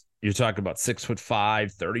measurables, You're talking about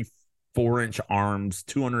 6'5", 34-inch arms,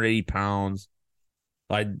 280 pounds.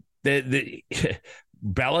 Like the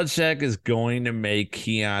Belichick is going to make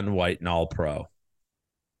Keon White an all-pro.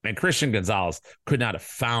 And Christian Gonzalez could not have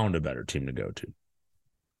found a better team to go to.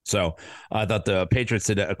 So I thought the Patriots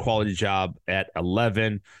did a quality job at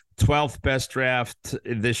 11. 12th best draft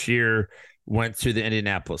this year went to the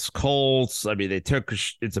Indianapolis Colts. I mean,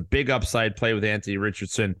 it's a big upside play with Anthony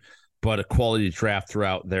Richardson, but a quality draft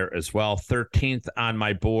throughout there as well. 13th on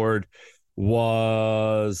my board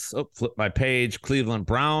was, flip my page, Cleveland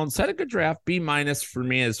Browns. Had a good draft, B- for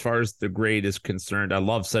me as far as the grade is concerned. I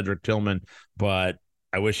love Cedric Tillman, but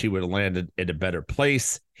I wish he would have landed in a better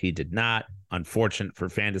place. He did not. Unfortunate for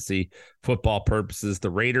fantasy football purposes. The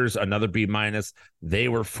Raiders, another B-. They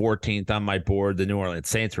were 14th on my board. The New Orleans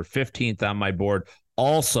Saints were 15th on my board.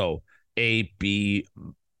 Also a B-.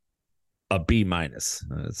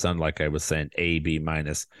 It sounded like I was saying A, B-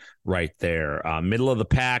 right there. Middle of the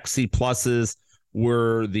pack, C+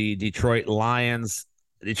 were the Detroit Lions.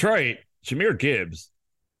 Detroit, Jahmyr Gibbs.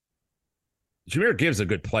 Jahmyr Gibbs is a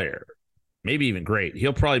good player. Maybe even great.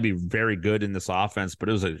 He'll probably be very good in this offense, but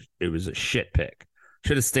it was a shit pick.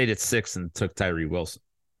 Should have stayed at 6 and took Tyree Wilson.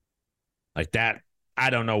 Like that, I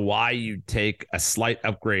don't know why you take a slight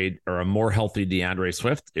upgrade or a more healthy DeAndre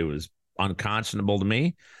Swift. It was unconscionable to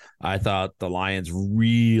me. I thought the Lions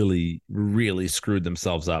really, really screwed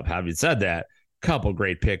themselves up. Having said that, couple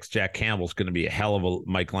great picks. Jack Campbell's going to be a hell of a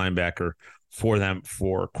Mike linebacker for them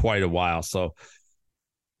for quite a while. So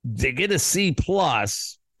they get a C+.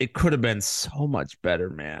 It could have been so much better,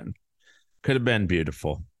 man. Could have been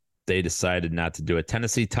beautiful. They decided not to do it.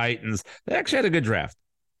 Tennessee Titans, they actually had a good draft.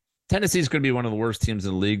 Tennessee's going to be one of the worst teams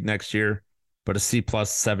in the league next year, but a C+,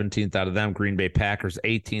 17th out of them. Green Bay Packers,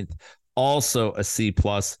 18th, also a C+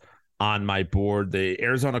 on my board. The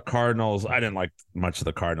Arizona Cardinals, I didn't like much of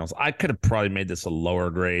the Cardinals. I could have probably made this a lower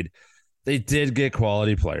grade. They did get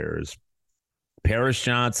quality players. Paris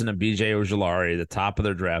Johnson and BJ Ojulari, the top of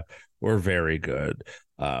their draft, were very good.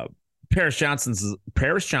 Paris Johnson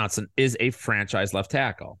is a franchise left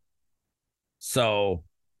tackle. So,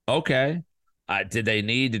 okay. Did they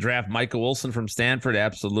need to draft Michael Wilson from Stanford?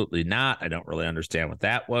 Absolutely not. I don't really understand what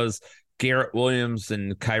that was. Garrett Williams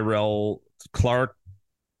and Kyrell Clark,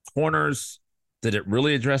 corners. Did it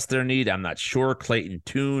really address their need? I'm not sure. Clayton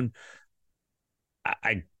Tune.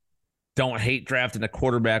 I don't hate drafting a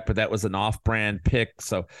quarterback, but that was an off-brand pick.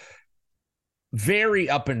 So, very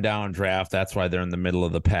up and down draft. That's why they're in the middle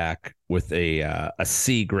of the pack with a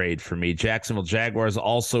C grade for me. Jacksonville Jaguars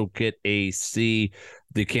also get a C.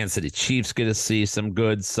 The Kansas City Chiefs get a C. Some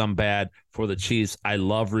good, some bad for the Chiefs. I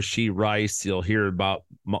love Rashee Rice. You'll hear about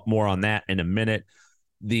more on that in a minute.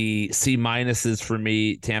 The C- for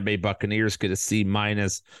me. Tampa Bay Buccaneers get a C-.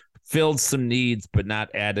 Filled some needs, but not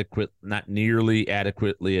nearly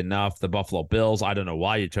adequately enough. The Buffalo Bills, I don't know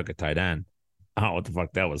why you took a tight end. I don't know what the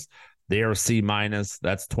fuck that was. They are C-.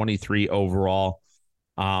 That's 23 overall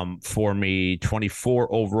for me.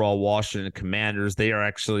 24 overall Washington Commanders. They are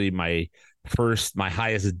actually my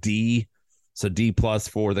highest D. So D+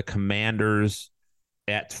 for the Commanders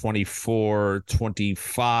at 24.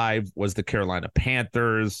 25 was the Carolina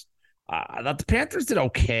Panthers. I thought the Panthers did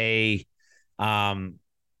okay. Listen,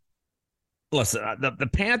 the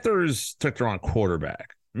Panthers took their own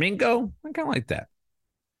quarterback. Mingo, I kind of like that.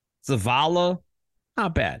 Zavala,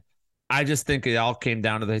 not bad. I just think it all came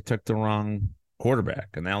down to they took the wrong quarterback,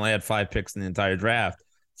 and they only had 5 picks in the entire draft.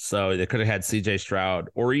 So they could have had C.J. Stroud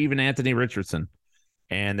or even Anthony Richardson.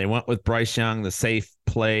 And they went with Bryce Young, the safe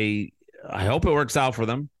play. I hope it works out for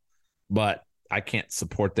them, but I can't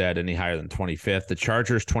support that any higher than 25th. The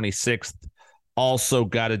Chargers, 26th, also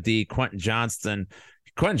got a D. Quentin Johnston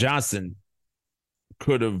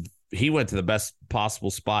he went to the best possible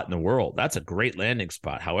spot in the world. That's a great landing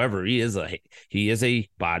spot. However, he is a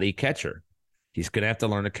body catcher. He's going to have to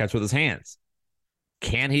learn to catch with his hands.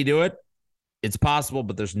 Can he do it? It's possible,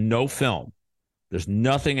 but there's no film. There's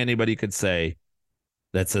nothing anybody could say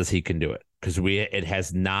that says he can do it because it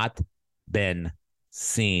has not been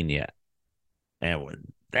seen yet.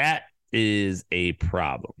 And that is a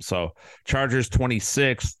problem. So Chargers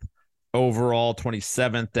 26th, overall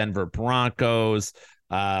 27th, Denver Broncos,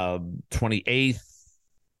 28th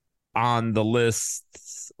on the list.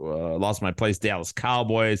 Lost my place, Dallas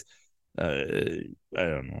Cowboys. I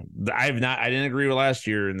don't know. I didn't agree with last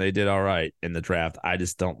year, and they did all right in the draft. I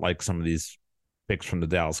just don't like some of these picks from the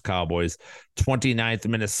Dallas Cowboys. 29th,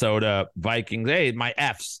 Minnesota Vikings. Hey, my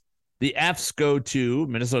Fs. The Fs go to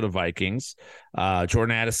Minnesota Vikings.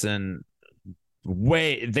 Jordan Addison,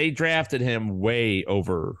 they drafted him way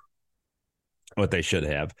over what they should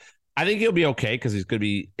have. I think he'll be okay because he's going to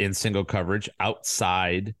be in single coverage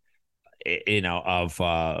outside,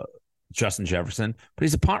 of Justin Jefferson. But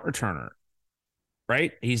he's a punt returner,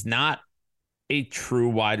 right? He's not a true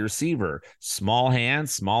wide receiver. Small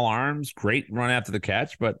hands, small arms, great run after the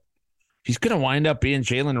catch, but he's going to wind up being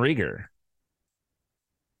Jalen Reagor,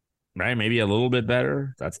 right? Maybe a little bit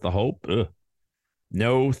better. That's the hope. Ugh.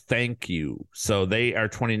 No, thank you. So they are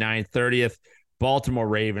 29th, 30th. Baltimore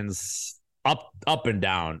Ravens up and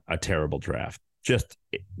down a terrible draft. Just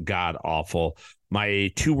god awful.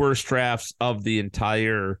 My two worst drafts of the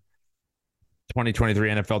entire 2023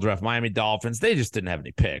 NFL draft, Miami Dolphins, they just didn't have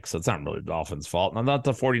any picks. So it's not really the Dolphins' fault. And not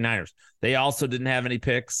the 49ers. They also didn't have any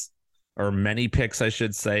picks, or many picks, I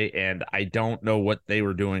should say. And I don't know what they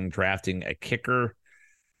were doing drafting a kicker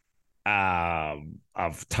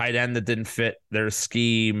of tight end that didn't fit their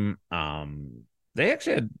scheme. They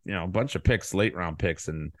actually had, a bunch of picks, late round picks.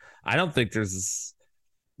 And I don't think there's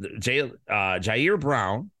Jair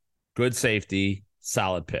Brown, good safety,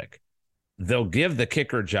 solid pick. They'll give the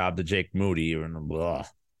kicker job to Jake Moody.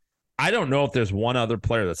 I don't know if there's one other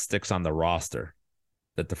player that sticks on the roster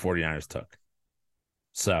that the 49ers took.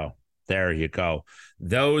 So there you go.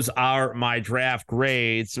 Those are my draft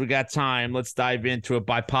grades. We got time. Let's dive into it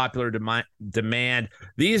by popular demand.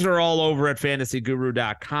 These are all over at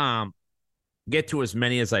fantasyguru.com. Get to as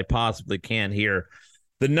many as I possibly can here.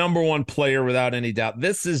 The number one player, without any doubt.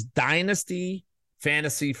 This is Dynasty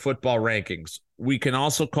Fantasy Football Rankings. We can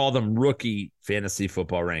also call them rookie fantasy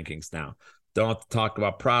football rankings now. Don't have to talk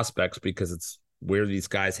about prospects because it's where these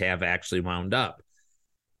guys have actually wound up.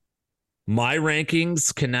 My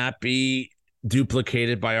rankings cannot be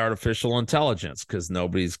duplicated by artificial intelligence because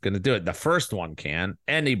nobody's going to do it. The first one can.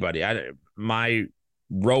 Anybody. My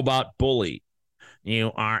robot bully.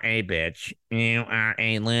 You are a bitch. You are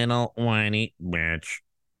a little whiny bitch.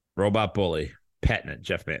 Robot bully. Petting it,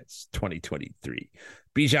 Jeff Mans, 2023.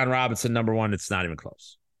 Bijan Robinson, number one. It's not even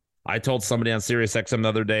close. I told somebody on SiriusXM the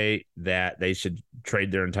other day that they should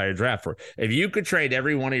trade their entire draft for. If you could trade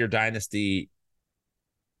every one of your dynasty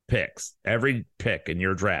picks, every pick in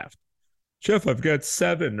your draft, Jeff, I've got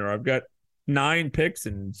 7 or I've got 9 picks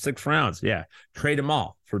in 6 rounds. Yeah, trade them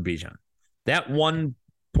all for Bijan. That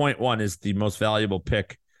 1.1 is the most valuable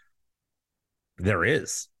pick there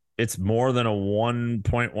is. It's more than a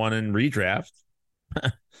 1.1 in redraft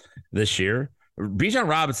this year. Bijan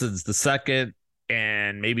Robinson's the second,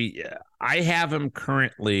 and maybe I have him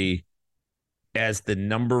currently as the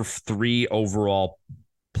number 3 overall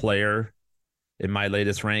player in my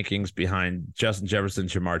latest rankings behind Justin Jefferson,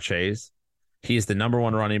 Jamar Chase. He's the number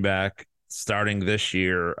 1 running back starting this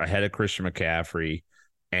year ahead of Christian McCaffrey,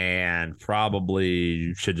 and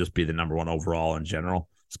probably should just be the number 1 overall in general,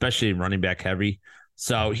 especially running back heavy.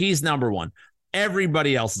 So he's number 1.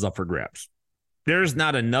 Everybody else is up for grabs. There's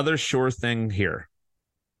not another sure thing here.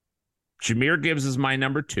 Jahmyr Gibbs is my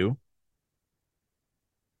number 2.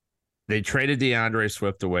 They traded DeAndre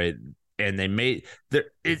Swift away, and they made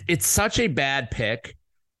it's such a bad pick.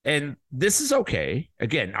 And this is okay.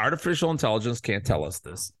 Again, artificial intelligence can't tell us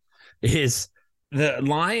this. Is the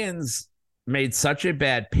Lions made such a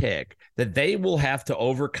bad pick that they will have to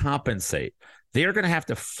overcompensate. They're going to have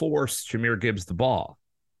to force Jahmyr Gibbs the ball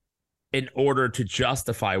in order to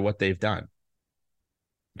justify what they've done.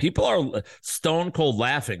 People are stone cold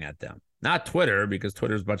laughing at them. Not Twitter, because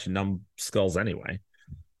Twitter's a bunch of numbskulls anyway.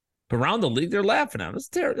 But around the league, they're laughing at them.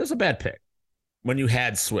 It's a bad pick when you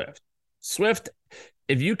had Swift. Swift,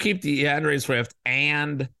 if you keep DeAndre Swift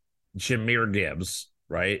and Jahmyr Gibbs,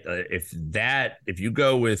 right? If you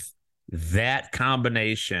go with that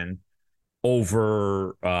combination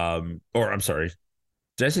over, or I'm sorry,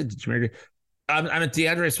 did I say Jahmyr Gibbs? I'm a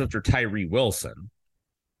DeAndre Swift or Tyree Wilson,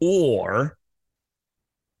 or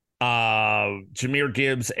Jahmyr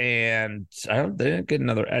Gibbs and they didn't get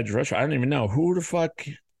another edge rusher. I don't even know who the fuck.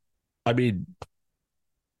 I mean,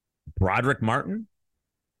 Broderick Martin.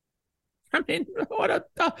 I mean, what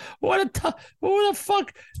the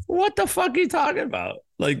fuck are you talking about?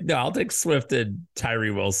 Like, no, I'll take Swift and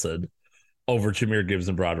Tyree Wilson over Jahmyr Gibbs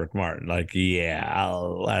and Broderick Martin. Like, yeah,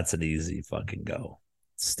 that's an easy fucking go.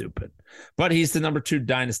 Stupid. But he's the number 2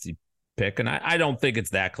 dynasty pick, and I don't think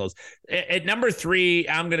it's that close. At number 3,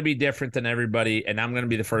 I'm going to be different than everybody, and I'm going to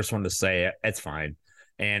be the first one to say it. It's fine.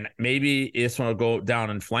 And maybe this one will go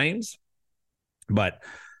down in flames. But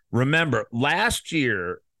remember, last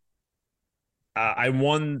year, I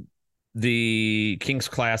won the Kings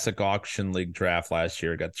Classic Auction League draft last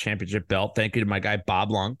year. I got the championship belt. Thank you to my guy,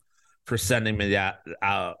 Bob Lung, for sending me out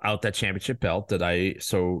that championship belt that I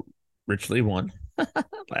so richly won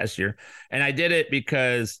last year. And I did it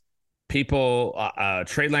because people,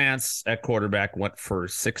 Trey Lance at quarterback went for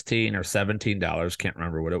 $16 or $17. Can't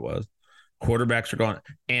remember what it was. Quarterbacks are going,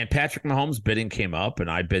 and Patrick Mahomes bidding came up,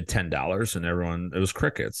 and I bid $10, and it was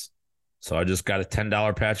crickets. So I just got a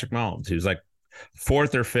 $10 Patrick Mahomes. He was like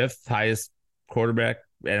fourth or fifth highest quarterback.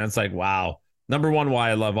 And it's like, wow. Number one, why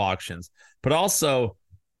I love auctions. But also,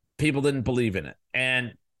 people didn't believe in it.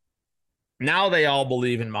 And now they all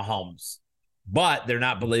believe in Mahomes, but they're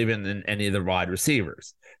not believing in any of the wide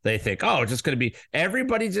receivers. They think, oh, it's just going to be,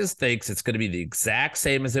 everybody just thinks it's going to be the exact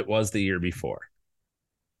same as it was the year before.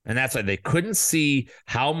 And that's why they couldn't see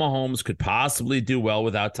how Mahomes could possibly do well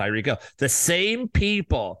without Tyreek Hill. The same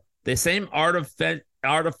people, the same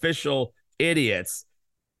artificial idiots,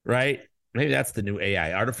 right? Maybe that's the new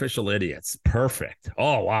AI, artificial idiots. Perfect.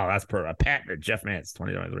 Oh, wow, that's perfect. Patented, Jeff Mans,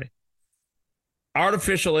 2023.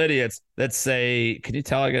 Artificial idiots that say, can you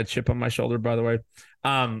tell I got a chip on my shoulder, by the way?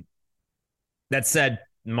 That said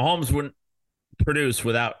Mahomes wouldn't produce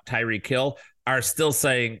without Tyreek Hill are still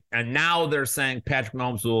saying, and now they're saying Patrick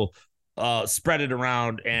Mahomes will spread it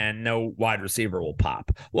around and no wide receiver will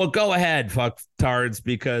pop. Well, go ahead, fucktards,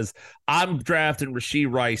 because I'm drafting Rashee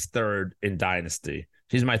Rice third in Dynasty.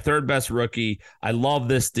 He's my third best rookie. I love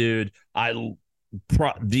this dude.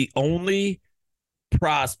 The only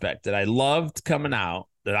prospect that I loved coming out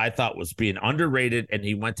that I thought was being underrated, and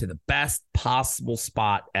he went to the best possible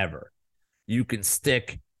spot ever. You can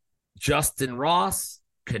stick Justin Ross,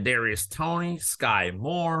 Kadarius Toney, Sky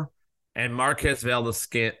Moore, and Marquez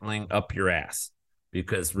Valdes-Scantling up your ass,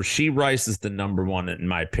 because Rashee Rice is the number one in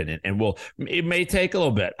my opinion. And it may take a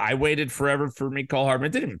little bit. I waited forever for Mecole Hardman.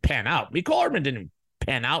 It didn't even pan out. Mecole Hardman didn't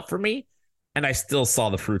pan out for me, and I still saw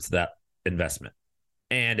the fruits of that investment.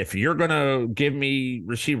 And if you're going to give me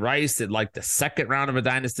Rashee Rice in like the second round of a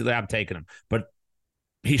dynasty, I'm taking him. But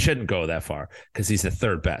he shouldn't go that far because he's the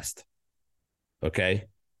third best. Okay?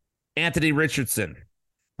 Anthony Richardson.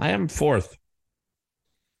 I have him fourth.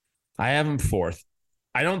 I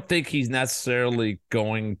don't think he's necessarily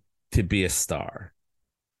going to be a star.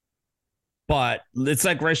 But it's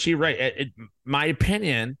like Rashee Rice. My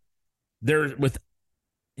opinion,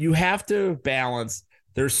 you have to balance.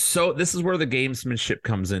 This is where the gamesmanship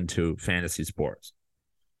comes into fantasy sports.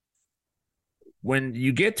 When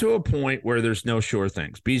you get to a point where there's no sure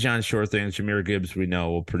things, Bijan sure things, Jahmyr Gibbs, we know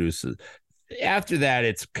will produce it. After that,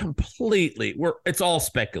 it's it's all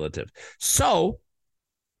speculative. So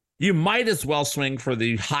you might as well swing for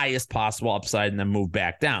the highest possible upside and then move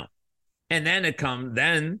back down. And then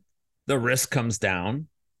then the risk comes down,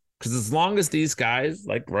 because as long as these guys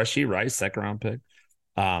like Rashee Rice, second round pick,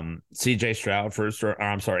 CJ Stroud,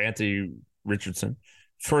 Anthony Richardson,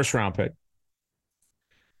 first round pick.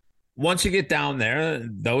 Once you get down there,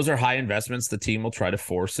 those are high investments the team will try to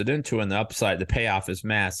force it into, and the payoff is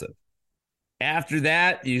massive. After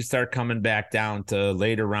that, you start coming back down to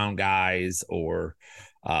later round guys or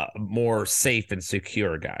more safe and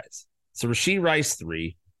secure guys. So Rashee Rice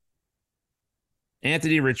 3,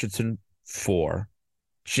 Anthony Richardson 4,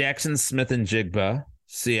 Jackson Smith-Njigba,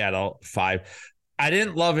 Seattle 5. I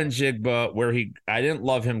didn't love Njigba I didn't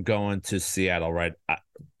love him going to Seattle right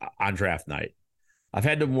on draft night. I've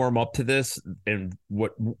had to warm up to this, and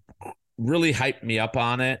what really hyped me up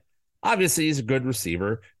on it, obviously he's a good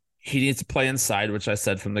receiver. He needs to play inside, which I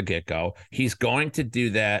said from the get-go. He's going to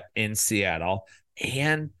do that in Seattle,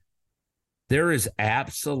 and there is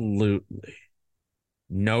absolutely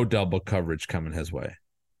no double coverage coming his way.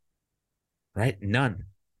 Right? None.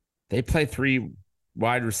 They play 3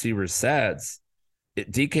 wide receiver sets.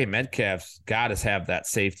 DK Metcalf's got to have that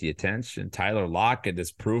safety attention. Tyler Lockett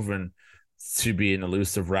is proven to be an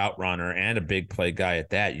elusive route runner and a big play guy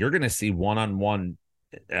at that. You're going to see one-on-one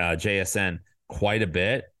JSN quite a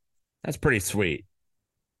bit. That's pretty sweet.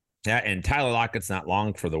 Yeah, and Tyler Lockett's not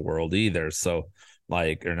long for the world either. So,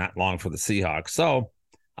 or not long for the Seahawks. So,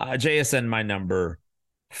 JSN, my number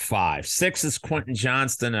 5. 6 is Quentin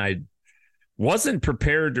Johnston. I wasn't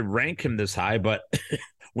prepared to rank him this high, but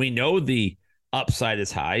we know the upside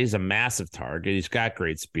is high. He's a massive target. He's got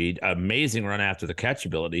great speed, amazing run after the catch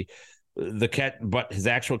ability. But his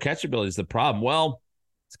actual catch ability is the problem. Well,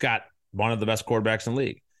 he's got one of the best quarterbacks in the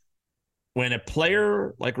league. When a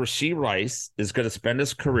player like Rashee Rice is going to spend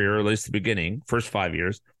his career, at least the beginning, first 5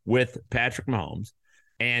 years, with Patrick Mahomes,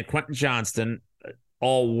 and Quentin Johnston,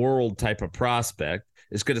 all-world type of prospect,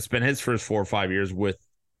 is going to spend his first 4 or 5 years with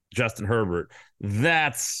Justin Herbert,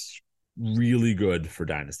 that's really good for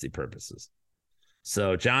dynasty purposes.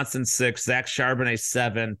 So Johnson 6, Zach Charbonnet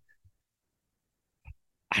 7.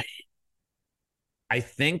 I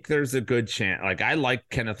think there's a good chance. Like, I like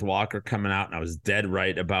Kenneth Walker coming out, and I was dead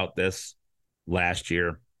right about this last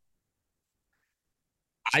year.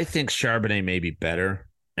 I think Charbonnet may be better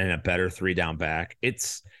and a better 3-down back.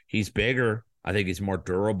 He's bigger. I think he's more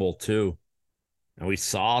durable too. And we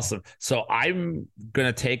saw some. So I'm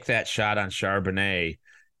gonna take that shot on Charbonnet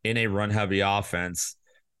in a run heavy offense,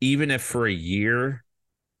 even if for a year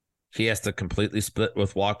he has to completely split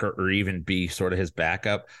with Walker or even be sort of his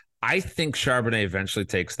backup. I think Charbonnet eventually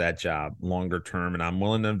takes that job longer term, and I'm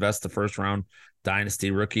willing to invest the first round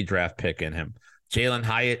dynasty rookie draft pick in him. Jalen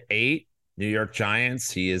Hyatt, 8, New York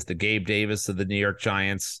Giants. He is the Gabe Davis of the New York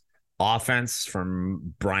Giants offense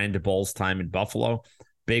from Brian DeBole's time in Buffalo.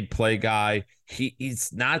 Big play guy.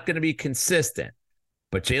 He's not going to be consistent,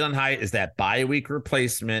 but Jalen Hyatt is that bye-week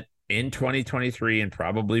replacement in 2023 and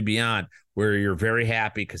probably beyond, where you're very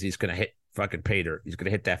happy because he's going to hit fucking pay dirt. He's going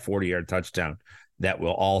to hit that 40-yard touchdown that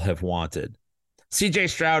we'll all have wanted. CJ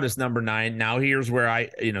Stroud is number 9. Now here's where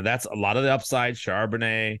that's a lot of the upside.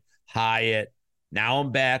 Charbonnet, Hyatt. Now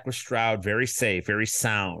I'm back with Stroud. Very safe, very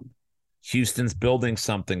sound. Houston's building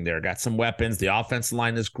something there. Got some weapons. The offensive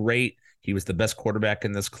line is great. He was the best quarterback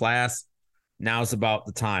in this class. Now's about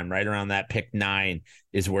the time, right around that pick 9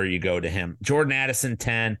 is where you go to him. Jordan Addison,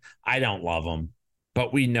 10. I don't love him,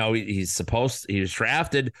 but we know he was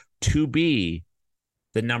drafted to be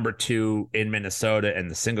the number 2 in Minnesota,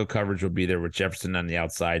 and the single coverage will be there with Jefferson on the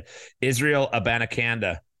outside. Israel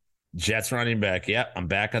Abanikanda, Jets running back. Yep, I'm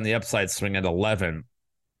back on the upside swing at 11.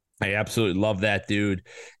 I absolutely love that dude.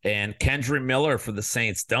 And Kendra Miller for the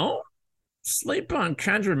Saints. Don't sleep on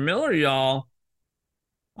Kendra Miller, y'all.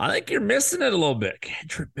 I think you're missing it a little bit.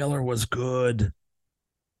 Kendra Miller was good.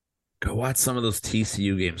 Go watch some of those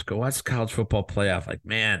TCU games. Go watch college football playoff. Like,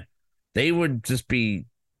 man, they would just be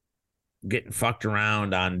getting fucked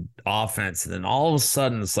around on offense. And then all of a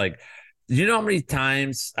sudden it's like, you know how many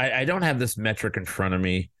times I don't have this metric in front of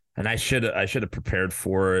me, and I should have prepared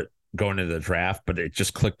for it going into the draft, but it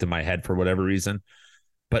just clicked in my head for whatever reason.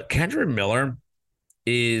 But Kendra Miller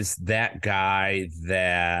is that guy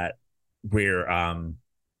that where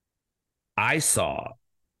I saw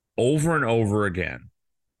over and over again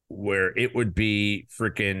where it would be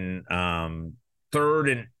freaking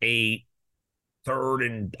 3rd and 8, 3rd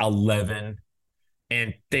and 11,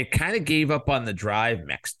 and they kind of gave up on the drive.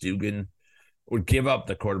 Max Dugan would give up,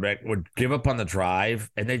 the quarterback would give up on the drive,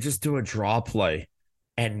 and they just do a draw play,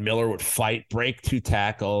 and Miller would fight, break 2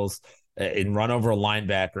 tackles, and run over a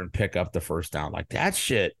linebacker and pick up the first down. Like that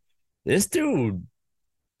shit. This dude,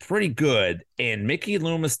 pretty good. And Mickey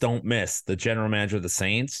Loomis don't miss, the general manager of the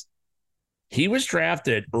Saints. He was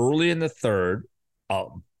drafted early in the 3rd,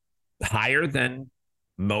 higher than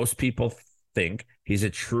most people think. He's a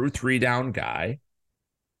true 3-down guy.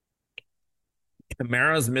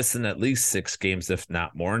 Kamara's missing at least 6 games, if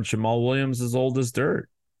not more, and Jamal Williams is old as dirt.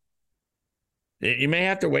 You may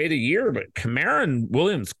have to wait a year, but Kamara and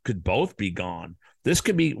Williams could both be gone. This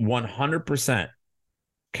could be 100%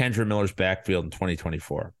 Kendra Miller's backfield in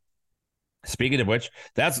 2024. Speaking of which,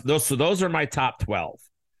 those are my top 12.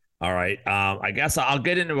 All right. I guess I'll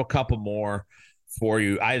get into a couple more for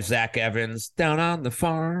you. I have Zach Evans down on the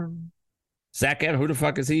farm. Zach Evans, who the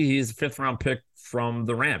fuck is he? He's a 5th-round pick from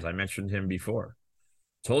the Rams. I mentioned him before.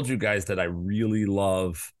 Told you guys that I really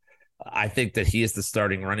love. I think that he is the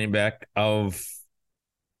starting running back of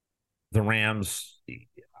the Rams.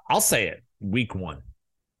 I'll say it, week 1.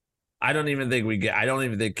 I don't even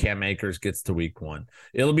think Cam Akers gets to week 1.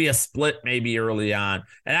 It'll be a split maybe early on.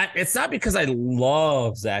 And it's not because I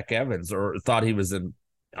love Zach Evans or thought he was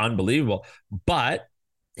unbelievable, but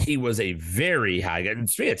he was a very high guy. And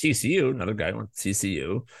speaking of TCU, another guy went to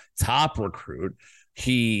TCU, top recruit.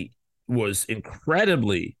 He was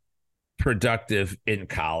incredibly productive in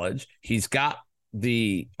college. He's got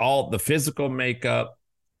all the physical makeup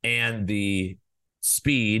and the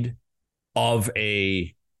speed of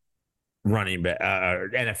a running back,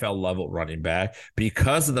 NFL level running back.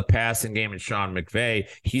 Because of the passing game and Sean McVay,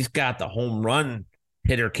 he's got the home run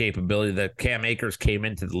hitter capability that Cam Akers came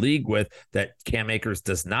into the league with, that Cam Akers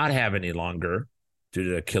does not have any longer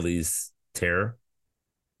due to Achilles tear,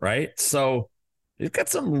 right? So he's got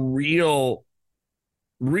some real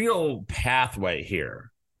pathway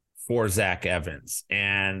here for Zach Evans.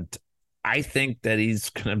 And I think that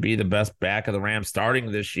he's going to be the best back of the Rams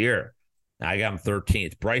starting this year. I got him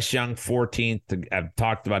 13th. Bryce Young, 14th. I've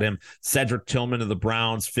talked about him. Cedric Tillman of the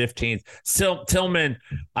Browns, 15th. Tillman,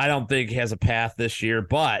 I don't think has a path this year,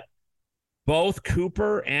 but both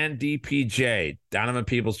Cooper and DPJ, Donovan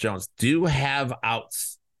Peoples-Jones, do have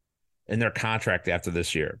outs in their contract after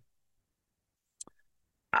this year.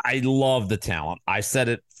 I love the talent. I said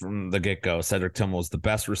it from the get-go. Cedric Tillman was the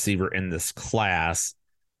best receiver in this class.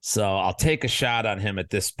 So I'll take a shot on him at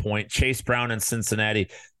this point. Chase Brown in Cincinnati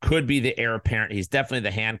could be the heir apparent. He's definitely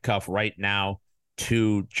the handcuff right now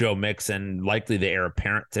to Joe Mixon, likely the heir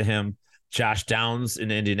apparent to him. Josh Downs in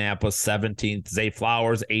Indianapolis, 17th. Zay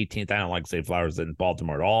Flowers, 18th. I don't like Zay Flowers in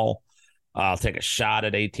Baltimore at all. I'll take a shot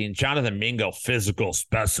at 18. Jonathan Mingo, physical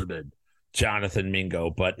specimen. Jonathan Mingo.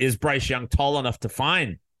 But is Bryce Young tall enough to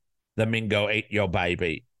find the Mingo 8-yo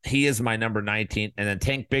baby? He is my number 19. And then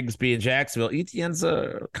Tank Bigsby in Jacksonville. Etienne's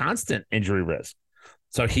a constant injury risk.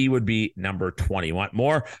 So he would be number 20. Want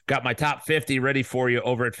more? Got my top 50 ready for you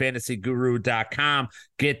over at fantasyguru.com.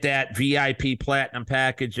 Get that VIP platinum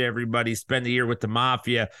package, everybody. Spend the year with the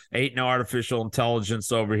mafia. Ain't no artificial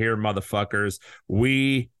intelligence over here, motherfuckers.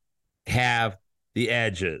 We have the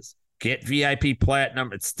edges. Get VIP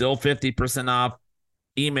platinum. It's still 50% off.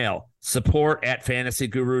 Email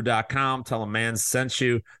support@fantasyguru.com. Tell them MANS sent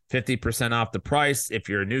you, 50% off the price. If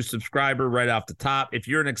you're a new subscriber, right off the top. If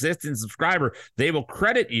you're an existing subscriber, they will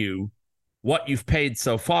credit you what you've paid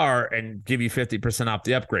so far and give you 50% off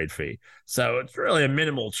the upgrade fee. So it's really a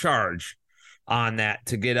minimal charge on that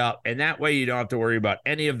to get up. And that way you don't have to worry about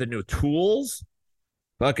any of the new tools.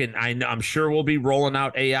 Fucking, I'm sure we'll be rolling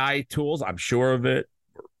out AI tools. I'm sure of it.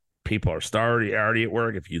 People are already at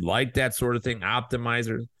work. If you like that sort of thing,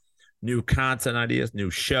 optimizers, new content ideas,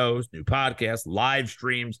 new shows, new podcasts, live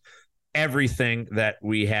streams, everything that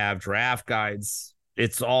we have, draft guides,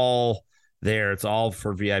 it's all there. It's all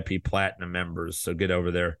for VIP Platinum members. So get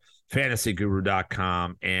over there,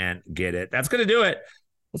 fantasyguru.com, and get it. That's going to do it.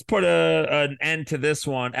 Let's put an end to this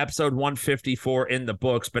one. Episode 154 in the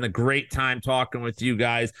books. Been a great time talking with you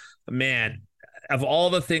guys. Man, of all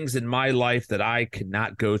the things in my life that I could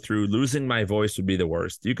not go through, losing my voice would be the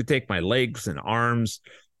worst. You could take my legs and arms,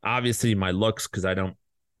 obviously my looks, because I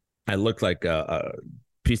look like a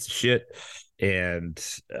piece of shit and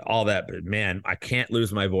all that. But man, I can't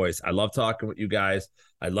lose my voice. I love talking with you guys.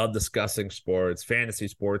 I love discussing sports, fantasy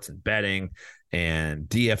sports, and betting and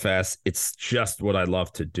DFS. It's just what I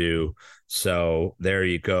love to do. So there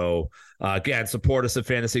you go. Again, support us at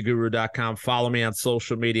fantasyguru.com. Follow me on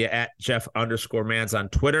social media at Jeff_Mans on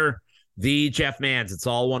Twitter. The Jeff Mans. It's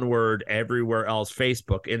all one word everywhere else.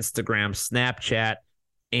 Facebook, Instagram, Snapchat,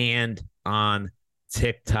 and on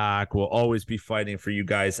TikTok. We'll always be fighting for you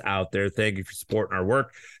guys out there. Thank you for supporting our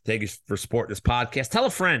work. Thank you for supporting this podcast. Tell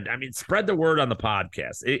a friend. I mean, spread the word on the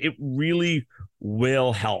podcast. It really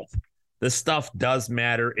will help. This stuff does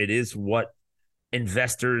matter. It is what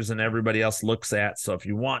investors and everybody else looks at. So if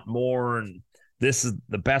you want more, and this is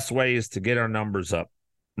the best way, is to get our numbers up,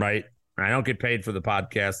 right? I don't get paid for the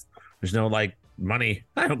podcast. There's no money.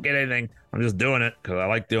 I don't get anything. I'm just doing it because I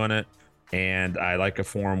like doing it. And I like a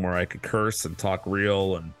forum where I could curse and talk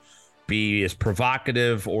real and be as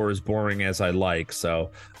provocative or as boring as I like.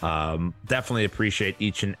 So definitely appreciate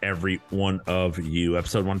each and every one of you.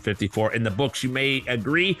 Episode 154 in the books. You may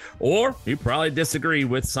agree or you probably disagree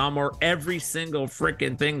with some or every single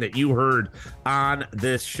freaking thing that you heard on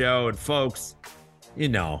this show. And folks,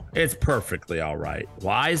 it's perfectly all right.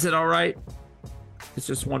 Why is it all right? It's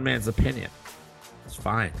just one man's opinion. It's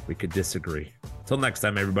fine. We could disagree. Till next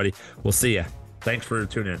time, everybody. We'll see you. Thanks for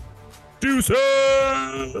tuning in.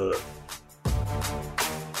 Deuces!